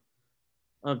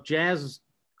jazz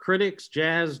critics,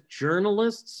 jazz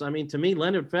journalists, I mean, to me,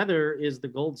 Leonard Feather is the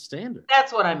gold standard.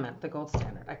 That's what I meant, the gold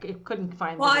standard. I couldn't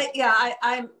find. Well,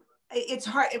 it's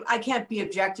hard. I can't be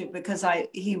objective because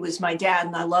he was my dad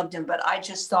and I loved him, but I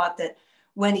just thought that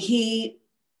when he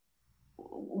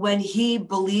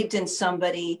believed in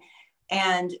somebody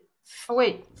and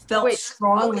felt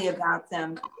strongly about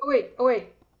them.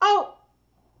 Oh,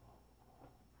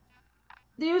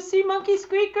 do you see Monkey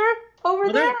Squeaker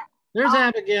over there? There's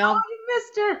Abigail. Oh, you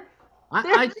missed her.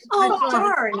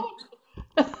 Darn.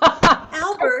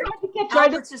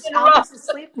 Albert's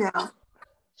asleep now.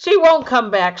 She won't come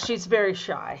back. She's very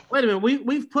shy. Wait a minute.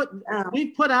 We've put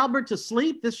Albert to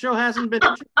sleep. This show hasn't been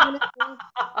interesting anymore?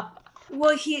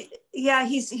 Well,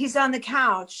 he's on the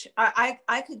couch. I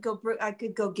could go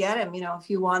get him, you know, if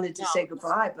you wanted to say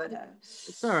goodbye, but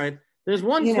it's all right. There's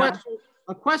one question,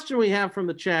 a question we have from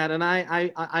the chat, and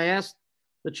I asked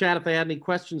the chat if they had any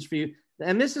questions for you.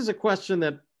 And this is a question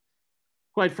that,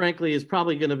 quite frankly, is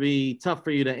probably going to be tough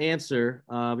for you to answer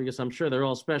because I'm sure they're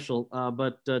all special.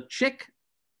 But Chick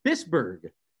Bisberg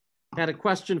had a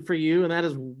question for you, and that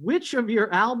is, which of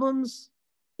your albums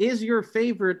is your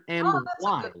favorite and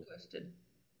why? A good question.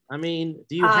 I mean,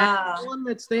 do you have one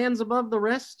that stands above the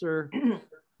rest, or?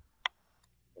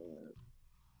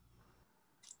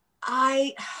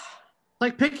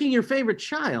 Like picking your favorite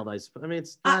child, I suppose. I mean,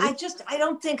 it's not I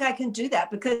don't think I can do that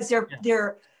because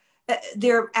there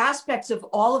are aspects of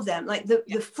all of them. Like the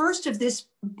first of this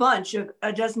bunch of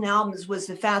a dozen albums was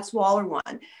the Fats Waller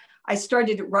one. I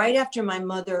started it right after my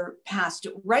mother passed,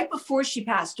 right before she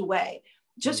passed away,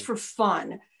 just for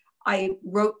fun. I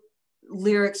wrote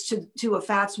lyrics to a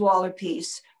Fats Waller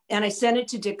piece, and I sent it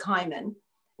to Dick Hyman,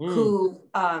 who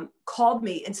called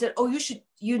me and said, "Oh,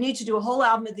 you need to do a whole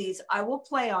album of these. I will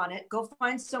play on it. Go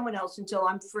find someone else until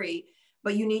I'm free,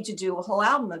 but you need to do a whole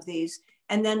album of these."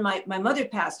 And then my mother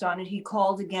passed on, and he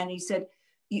called again. He said,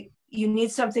 you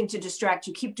need something to distract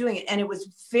you. Keep doing it. And it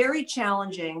was very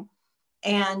challenging.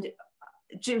 And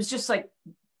it was just like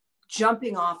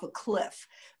jumping off a cliff.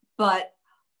 But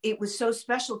it was so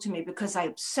special to me because I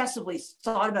obsessively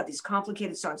thought about these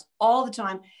complicated songs all the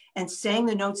time and sang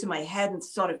the notes in my head and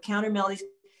thought of counter melodies.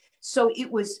 So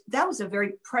that was a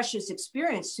very precious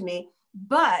experience to me.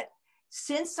 But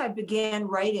since I began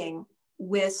writing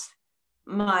with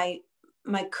my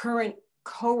current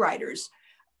co-writers,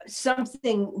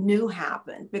 something new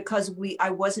happened because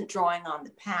I wasn't drawing on the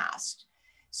past.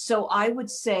 So I would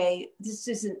say, this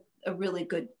isn't a really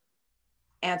good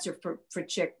answer for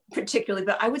Chick particularly,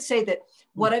 but I would say that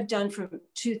what I've done from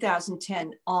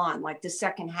 2010 on, like the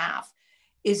second half,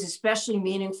 is especially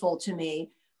meaningful to me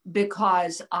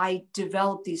because I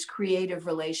developed these creative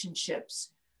relationships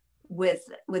with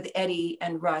Eddie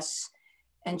and Russ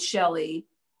and Shelley.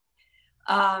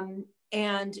 And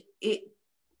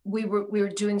we were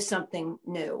doing something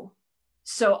new.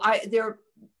 So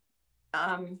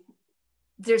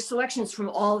there's selections from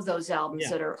all of those albums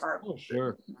that are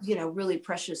you know, really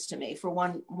precious to me for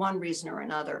one reason or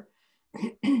another.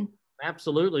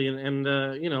 Absolutely. And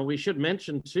you know, we should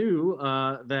mention too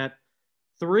that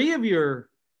 3 of your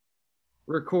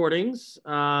recordings,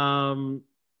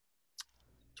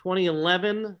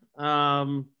 2011,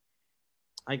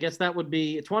 I guess that would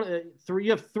be 3.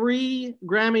 You have 3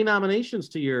 Grammy nominations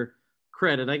to your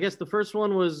credit. I guess the first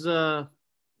one was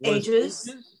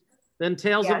Ages. Then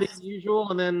Tales of the Unusual,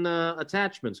 and then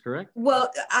Attachments, correct?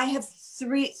 Well, I have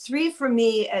three for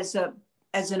me as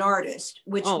an artist,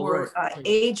 which were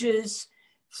Ages,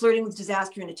 Flirting with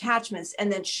Disaster, and Attachments.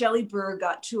 And then Shelley Berg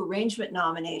got 2 arrangement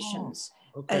nominations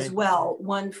as well.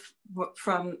 One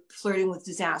from Flirting with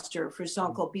Disaster for a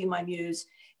song called Be My Muse,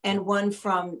 and one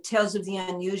from Tales of the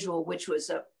Unusual, which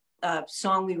was a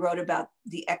song we wrote about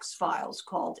the X-Files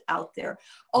called Out There.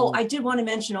 Oh, I did want to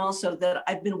mention also that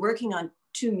I've been working on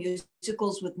 2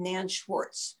 musicals with Nan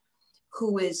Schwartz,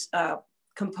 who is a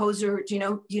composer. Do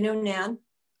you know Nan?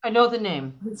 I know the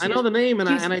name. I know the name, and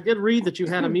I did read that you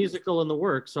had a musical in the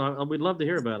works, so we'd love to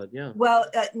hear about it. Yeah. Well,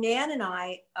 Nan and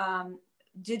I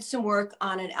did some work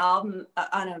on an album,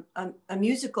 on a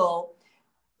musical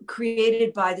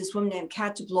created by this woman named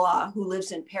Cat de Blois, who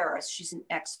lives in Paris. She's an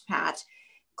expat,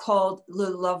 called Le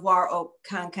Lavoir au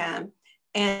Cancan.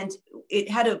 And it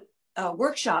had a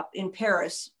workshop in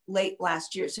Paris late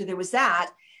last year. So there was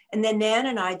that. And then Nan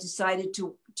and I decided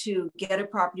to get a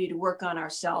property to work on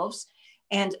ourselves.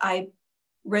 And I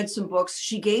read some books.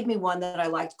 She gave me one that I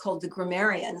liked called The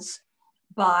Grammarians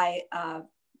by a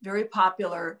very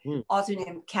popular author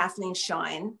named Kathleen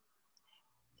Shine.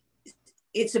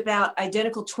 It's about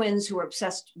identical twins who are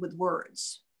obsessed with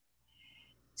words.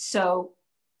 So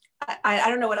I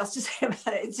don't know what else to say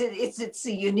about it. It's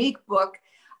a unique book.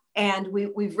 And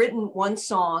we've written one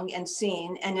song and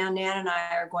scene, and now Nan and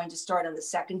I are going to start on the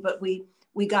second, but we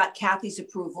got Kathy's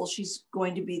approval. She's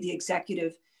going to be the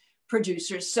executive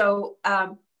producer. So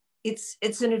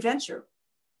it's an adventure.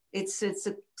 It's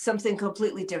something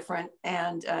completely different,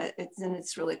 and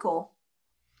it's really cool.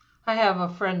 I have a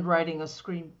friend writing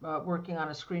working on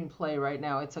a screenplay right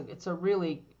now. It's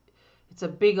a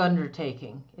big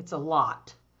undertaking. It's a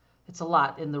lot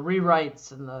in the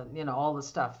rewrites and the all the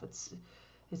stuff. It's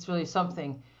really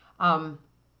something. I'm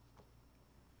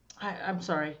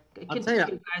sorry.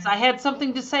 Continue, guys. I had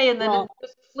something to say and then it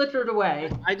just flittered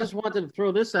away. I just wanted to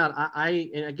throw this out.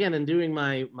 I again, in doing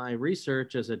my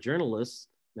research as a journalist,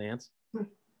 Nance,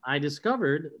 I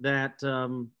discovered that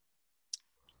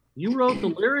you wrote the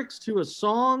lyrics to a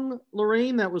song,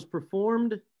 Lorraine, that was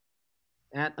performed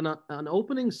at an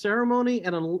opening ceremony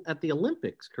at the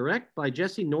Olympics, correct? By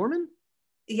Jesse Norman?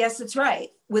 Yes, that's right.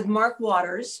 With Mark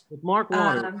Waters. With Mark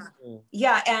Waters.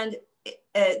 Yeah, and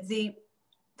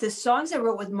the songs I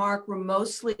wrote with Mark were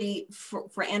mostly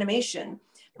for animation,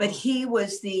 but he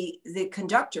was the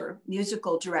conductor,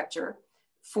 musical director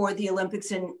for the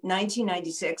Olympics in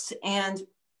 1996, and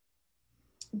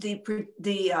the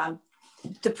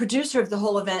producer of the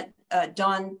whole event,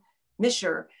 Dawn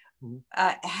Misher,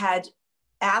 had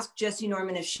asked Jesse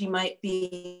Norman if she might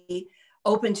be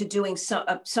open to doing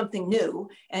something new,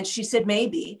 and she said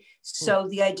maybe. So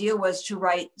the idea was to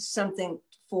write something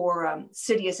for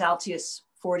Sidious, Altius,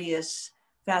 Fortius,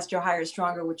 Faster, Higher,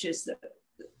 Stronger, which is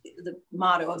the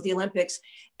motto of the Olympics.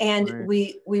 And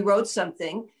we wrote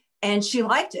something, and she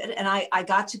liked it, and I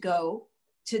got to go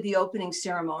to the opening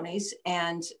ceremonies,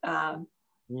 and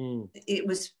it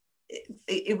was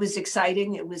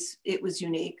exciting. It was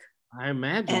unique. I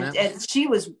imagine. And she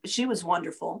was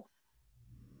wonderful.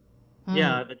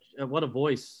 Yeah, what a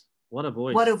voice! What a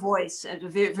voice! What a voice! And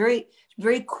very,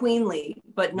 very queenly,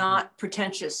 but not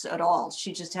pretentious at all.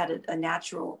 She just had a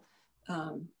natural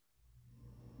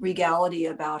regality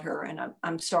about her, and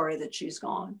I'm sorry that she's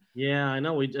gone. Yeah, I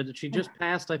know. She just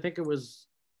passed. I think it was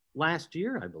last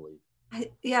year, I believe.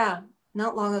 Yeah,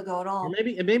 not long ago at all. Or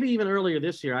maybe even earlier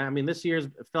this year. I mean, this year's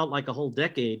felt like a whole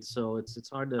decade, so it's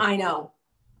hard to. I know.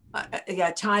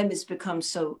 Yeah, time has become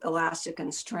so elastic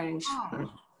and strange.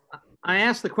 Oh. I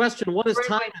asked the question, what is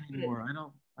time anymore?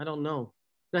 I don't know.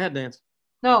 Go ahead, Nance.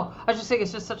 No, I was just saying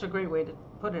it's just such a great way to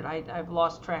put it. I've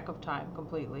lost track of time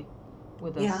completely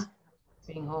with us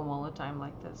being home all the time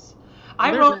like this.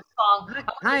 I wrote a song.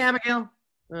 Hi, Abigail.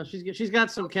 She's got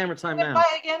some camera time now.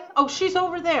 Hi again. Oh, she's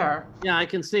over there. Yeah, I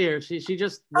can see her. She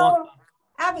just walked.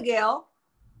 Abigail.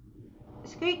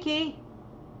 Squeaky.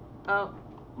 Oh,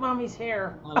 Mommy's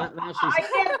hair. Now she's... I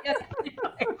can't get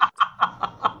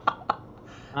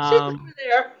she's over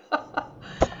there.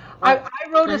 I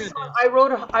wrote a song.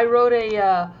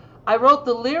 I wrote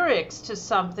the lyrics to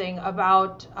something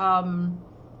about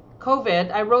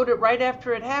COVID. I wrote it right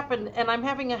after it happened, and I'm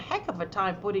having a heck of a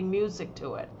time putting music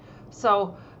to it.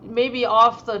 So maybe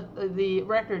off the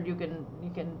record, you can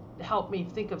help me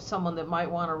think of someone that might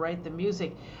want to write the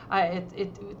music.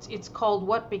 It's called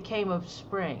 "What Became of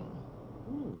Spring,"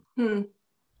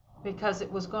 because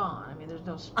it was gone. I mean, there's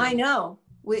no spring. I know.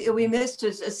 We missed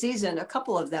a season, a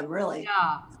couple of them, really.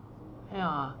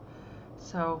 Yeah.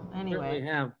 So anyway, we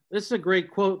have. This is a great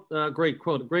quote. A great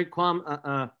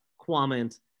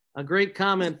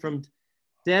comment from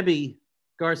Debbie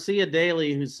Garcia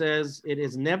Daly, who says,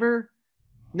 "It's never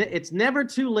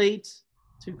too late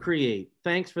to create.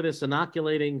 Thanks for this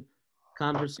inoculating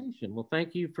conversation." Well,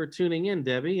 thank you for tuning in,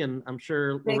 Debbie, and I'm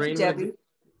sure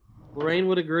Lorraine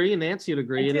would agree, and Nancy would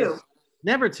agree. It is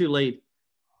never too late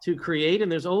to create,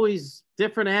 and there's always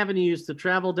different avenues to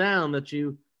travel down that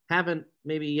you haven't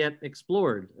maybe yet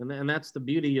explored, and that's the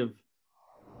beauty of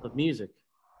music.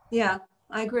 Yeah,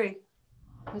 I agree.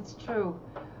 It's true.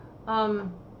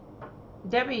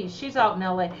 Debbie, she's out in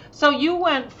LA. So you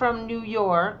went from New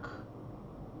York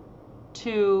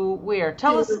to where?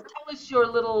 Tell us your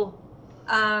little.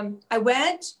 I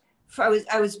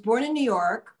was born in New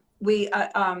York. We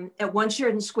at 1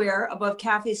 Sheridan Square above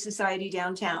Cafe Society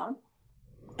downtown,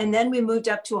 and then we moved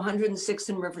up to 106th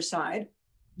and Riverside.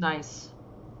 Nice.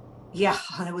 Yeah,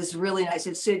 it was really nice.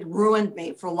 It ruined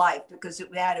me for life because it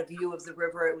had a view of the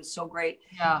river. It was so great.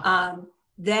 Yeah.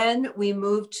 Then we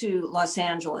moved to Los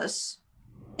Angeles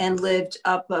and lived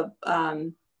up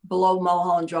below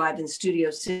Mulholland Drive in Studio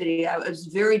City. I was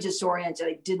very disoriented.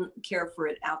 I didn't care for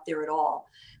it out there at all.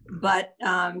 But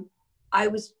I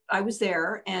was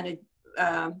there and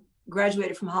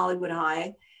graduated from Hollywood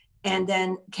High, and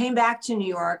then came back to New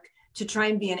York to try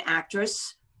and be an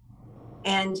actress,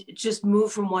 and just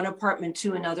moved from one apartment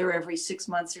to another every 6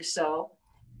 months or so.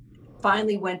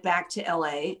 Finally went back to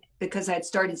LA because I'd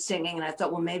started singing, and I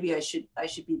thought, well, maybe I should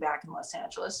be back in Los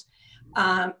Angeles.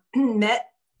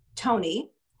 Met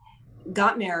Tony,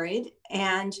 got married,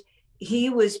 and he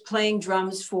was playing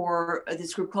drums for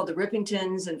this group called the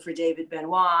Rippingtons and for David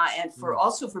Benoit and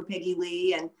also for Peggy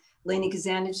Lee and Lainey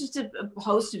Kazan, and just a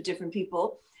host of different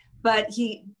people. But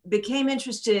he became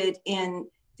interested in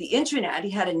the internet.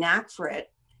 He had a knack for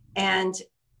it. And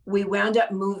we wound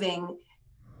up moving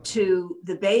to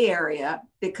the Bay Area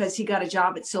because he got a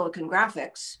job at Silicon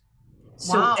Graphics.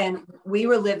 So, wow. And we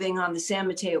were living on the San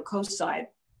Mateo coast side.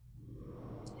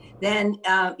 Then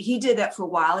he did that for a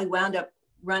while. He wound up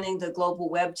running the global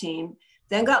web team,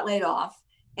 then got laid off.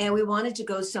 And we wanted to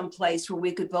go someplace where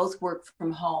we could both work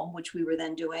from home, which we were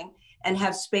then doing, and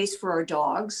have space for our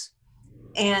dogs.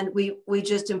 And we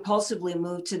just impulsively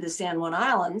moved to the San Juan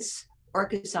Islands,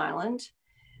 Orcas Island,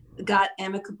 got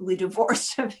amicably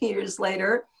divorced a few years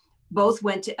later, both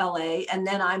went to LA, and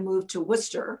then I moved to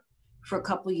Worcester for a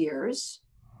couple of years.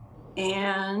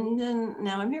 And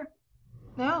now I'm here.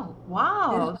 Oh,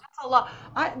 wow. Yeah. That's a lot.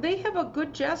 They have a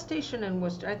good jazz station in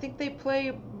Worcester. I think they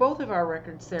play both of our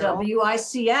records there.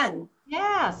 WICN.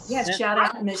 Yes. Yes, shout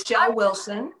out to Michelle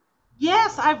Wilson.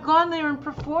 Yes, I've gone there and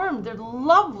performed. They're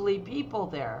lovely people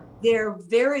there. They're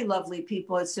very lovely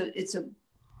people. It's a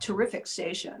terrific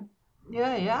station.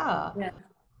 Yeah.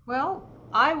 Well,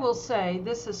 I will say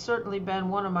this has certainly been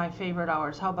one of my favorite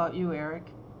hours. How about you, Eric?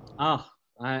 Oh,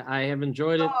 I have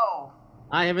enjoyed it. Oh.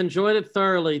 I have enjoyed it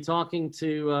thoroughly, talking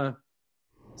to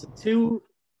two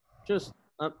just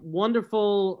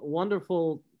wonderful.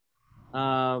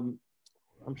 I'm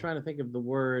trying to think of the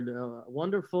word.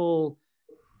 Wonderful.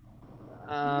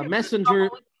 Messengers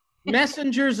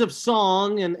of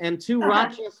song, and two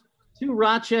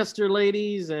Rochester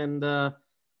ladies, and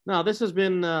no, this has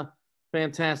been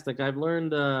fantastic. I've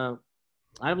learned a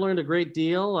great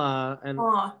deal, and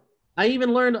aww. I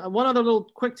even learned one other little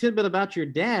quick tidbit about your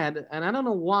dad, and I don't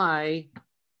know why.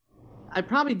 I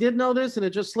probably did know this, and it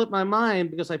just slipped my mind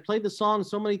because I played the song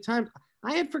so many times.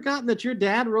 I had forgotten that your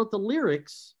dad wrote the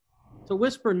lyrics to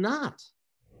 "Whisper Not."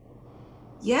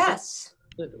 Yes.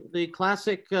 The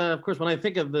classic, of course, when I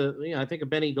think of I think of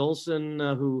Benny Golson,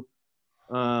 who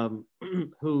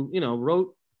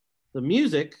wrote the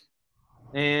music,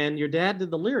 and your dad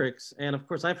did the lyrics. And of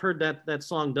course, I've heard that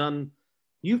song done.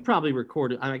 You've probably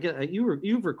recorded. I guess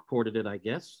you've recorded it, I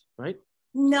guess, right?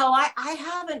 No, I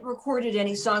haven't recorded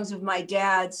any songs of my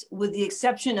dad's, with the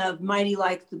exception of "Mighty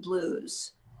Like the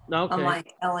Blues" on my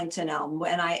Ellington album,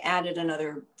 and I added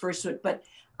another verse to it. But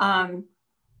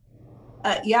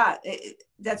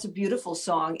that's a beautiful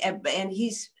song, and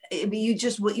you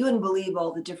wouldn't believe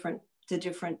all the different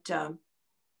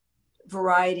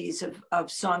varieties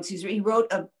of songs. He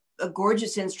wrote a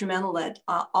gorgeous instrumental that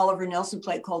Oliver Nelson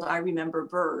played called "I Remember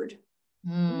Bird,"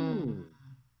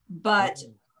 but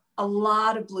a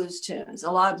lot of blues tunes.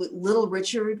 Little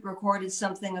Richard recorded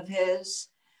something of his.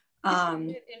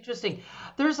 Interesting.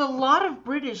 There's a lot of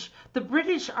British. The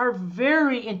British are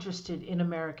very interested in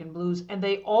American blues, and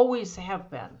they always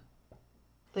have been.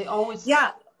 They always.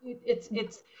 Yeah.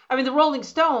 It's. I mean, the Rolling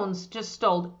Stones just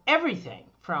stole everything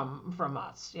from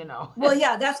us, Well,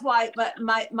 yeah, that's why. But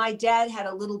my dad had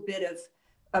a little bit of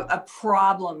a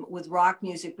problem with rock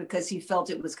music because he felt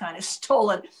it was kind of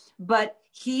stolen. But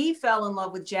he fell in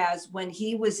love with jazz when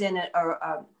he was in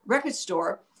a record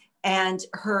store and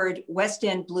heard West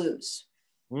End Blues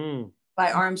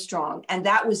by Armstrong, and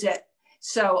that was it.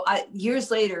 So years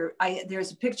later,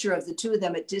 there's a picture of the two of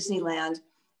them at Disneyland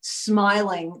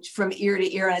smiling from ear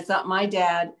to ear, and I thought, my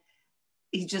dad,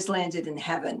 he just landed in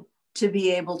heaven to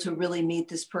be able to really meet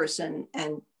this person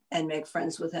and make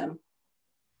friends with him.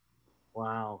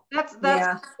 Wow. That's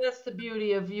the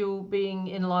beauty of you being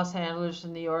in Los Angeles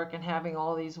and New York and having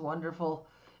all these wonderful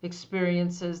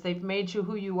experiences. They've made you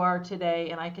who you are today,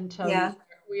 and I can tell you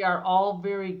we are all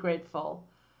very grateful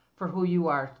for who you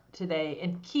are today.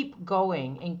 And keep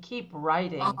going and keep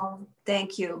writing. Oh,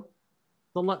 thank you.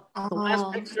 The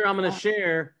last picture I'm going to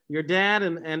share, your dad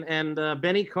and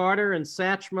Benny Carter and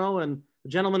Satchmo and a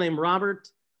gentleman named Robert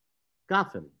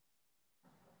Goffin.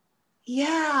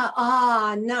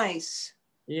 Yeah. Nice.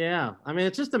 Yeah. I mean,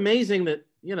 it's just amazing that,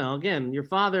 you know, again, your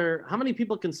father, how many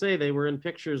people can say they were in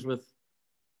pictures with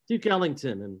Duke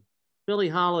Ellington and Billie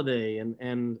Holiday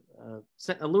and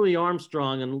Louis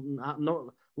Armstrong and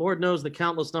Lord knows the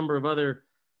countless number of other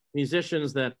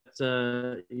musicians that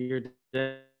your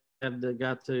dad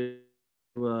got to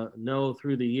know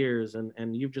through the years,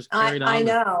 and you've just carried on. I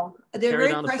know. They're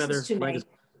very precious to me.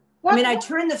 I mean, I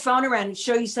turned the phone around and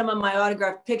show you some of my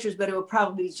autographed pictures, but it would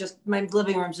probably be just my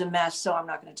living room's a mess, so I'm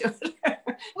not going to do it.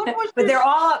 But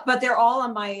they're all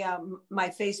on my my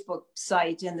Facebook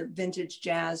site in the vintage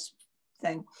jazz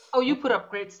thing. Oh, you put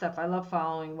up great stuff. I love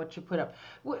following what you put up.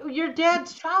 Your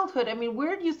dad's childhood. I mean,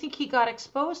 where do you think he got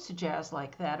exposed to jazz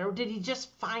like that, or did he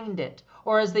just find it,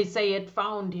 or as they say, it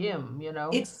found him? You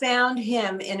know, it found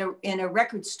him in a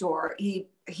record store. He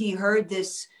heard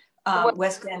this.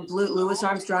 West End Blues, Louis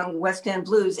Armstrong, West End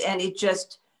Blues, and it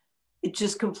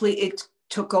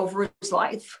took over his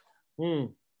life.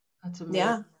 That's amazing.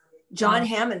 Yeah, John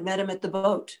Hammond met him at the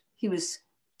boat. He was,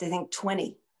 I think,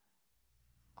 20.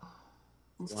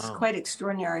 It's quite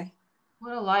extraordinary.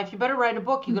 What a life! You better write a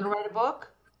book. You gonna write a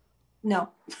book? No.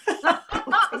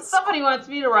 Somebody wants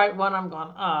me to write one. I'm going.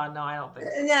 Oh no, I don't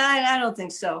think so. No, I don't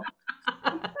think so.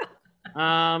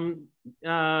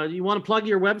 You want to plug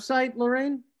your website,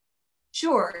 Lorraine?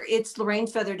 Sure, it's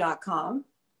lorrainefeather.com.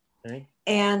 Okay.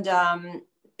 And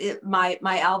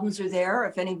my albums are there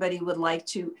if anybody would like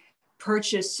to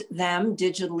purchase them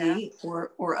digitally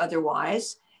or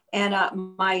otherwise. And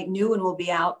my new one will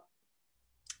be out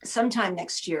sometime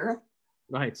next year.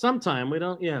 Right, sometime. We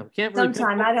don't, can't really.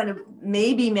 Sometime, I don't know,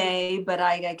 maybe May, but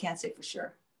I can't say for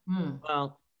sure.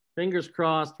 Well, fingers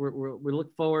crossed. We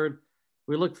look forward.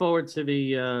 We look forward to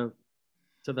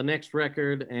the next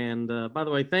record. And by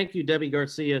the way, thank you, Debbie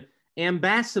Garcia.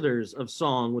 Ambassadors of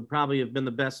song would probably have been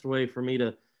the best way for me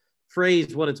to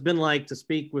phrase what it's been like to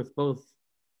speak with both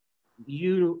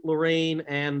you, Lorraine,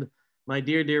 and my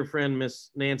dear, dear friend,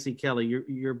 Miss Nancy Kelly.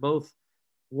 You're both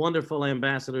wonderful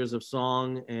ambassadors of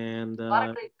song. And a lot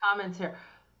of great comments here.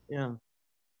 Yeah.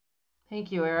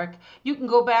 Thank you, Eric. You can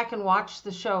go back and watch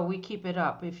the show. We keep it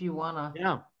up if you want to.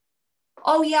 Yeah.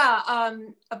 Oh, yeah.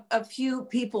 A few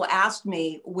people asked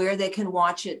me where they can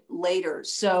watch it later.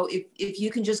 So if you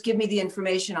can just give me the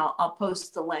information, I'll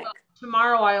post the link. Well,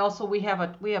 tomorrow, we have a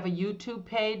YouTube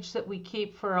page that we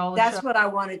keep for all the That's shows. What I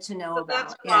wanted to know about.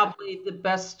 That's probably the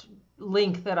best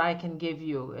link that I can give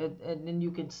you. And then you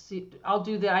can see, I'll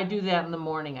do that. I do that in the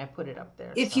morning. I put it up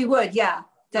there. If you would,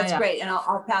 that's great. And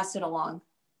I'll pass it along.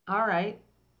 All right.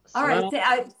 All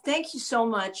right. Thank you so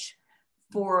much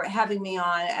for having me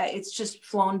on. It's just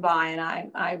flown by, and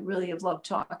I really have loved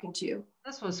talking to you.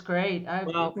 This was great.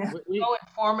 So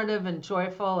informative and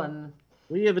joyful, and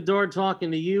we have adored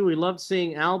talking to you. We loved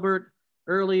seeing Albert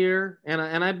earlier,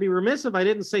 and I'd be remiss if I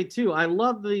didn't say too, I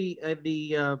love the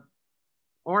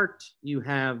art you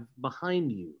have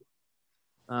behind you.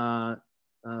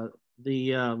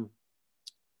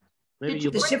 Maybe did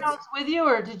you bring those with you,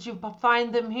 or did you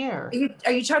find them here?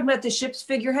 Are you talking about the ship's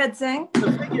figurehead thing?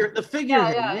 The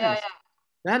figurehead. Yeah.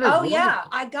 That is wonderful.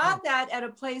 I got that at a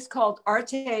place called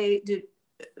Arte de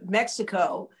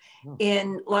Mexico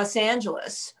in Los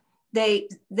Angeles. They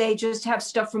just have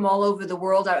stuff from all over the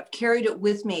world. I've carried it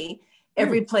with me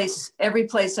every place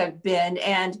I've been,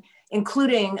 and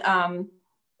including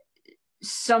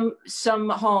some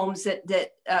homes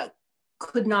that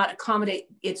could not accommodate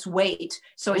its weight,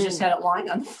 so I just had it lying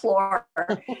on the floor.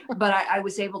 But I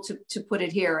was able to put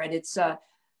it here, and it's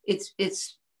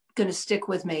going to stick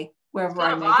with me wherever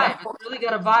I may go. It's really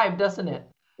got a vibe, doesn't it?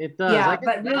 It does. Yeah,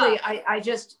 but really,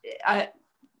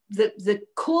 the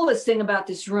coolest thing about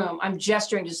this room, I'm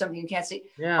gesturing to something you can't see,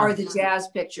 are the jazz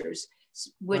pictures,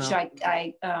 which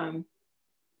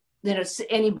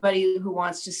anybody who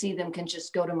wants to see them can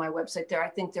just go to my website there. I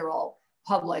think they're all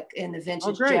public in the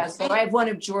vintage jazz. So I have one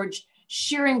of George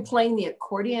Shearing playing the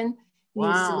accordion. It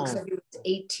looks like he was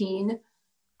 18.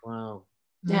 Wow.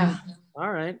 Yeah.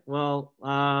 All right. Well,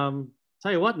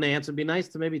 tell you what, Nance, it'd be nice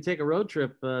to maybe take a road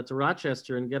trip to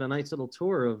Rochester and get a nice little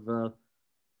tour of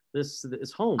this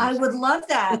home. I would love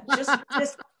that.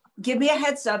 Just give me a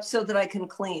heads up so that I can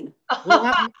clean.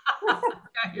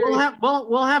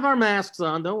 We'll have our masks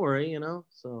on. Don't worry, you know.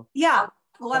 So yeah,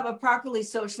 we'll have a properly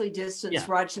socially distanced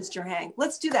Rochester hang.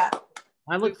 Let's do that.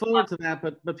 I look forward to that.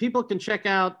 But people can check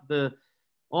out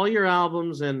all your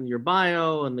albums and your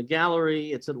bio and the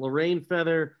gallery. It's at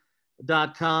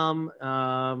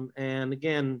LorraineFeather.com. And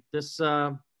again, this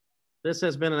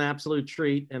has been an absolute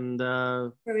treat. And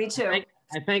for me too.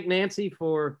 I thank Nancy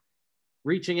for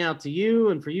reaching out to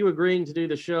you and for you agreeing to do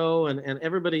the show, and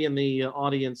everybody in the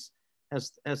audience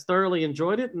has thoroughly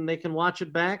enjoyed it, and they can watch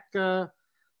it back on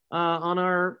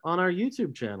our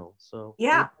YouTube channel. So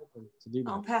yeah, to do that.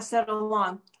 I'll pass that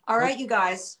along. All right, you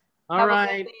guys. All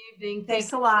right. Evening.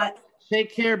 Thanks a lot.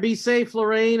 Take care. Be safe,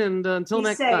 Lorraine, and until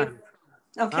next time.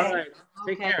 Okay. All right.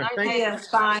 Take care. Thank you.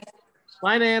 Bye.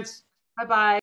 Bye, Nance. Bye-bye.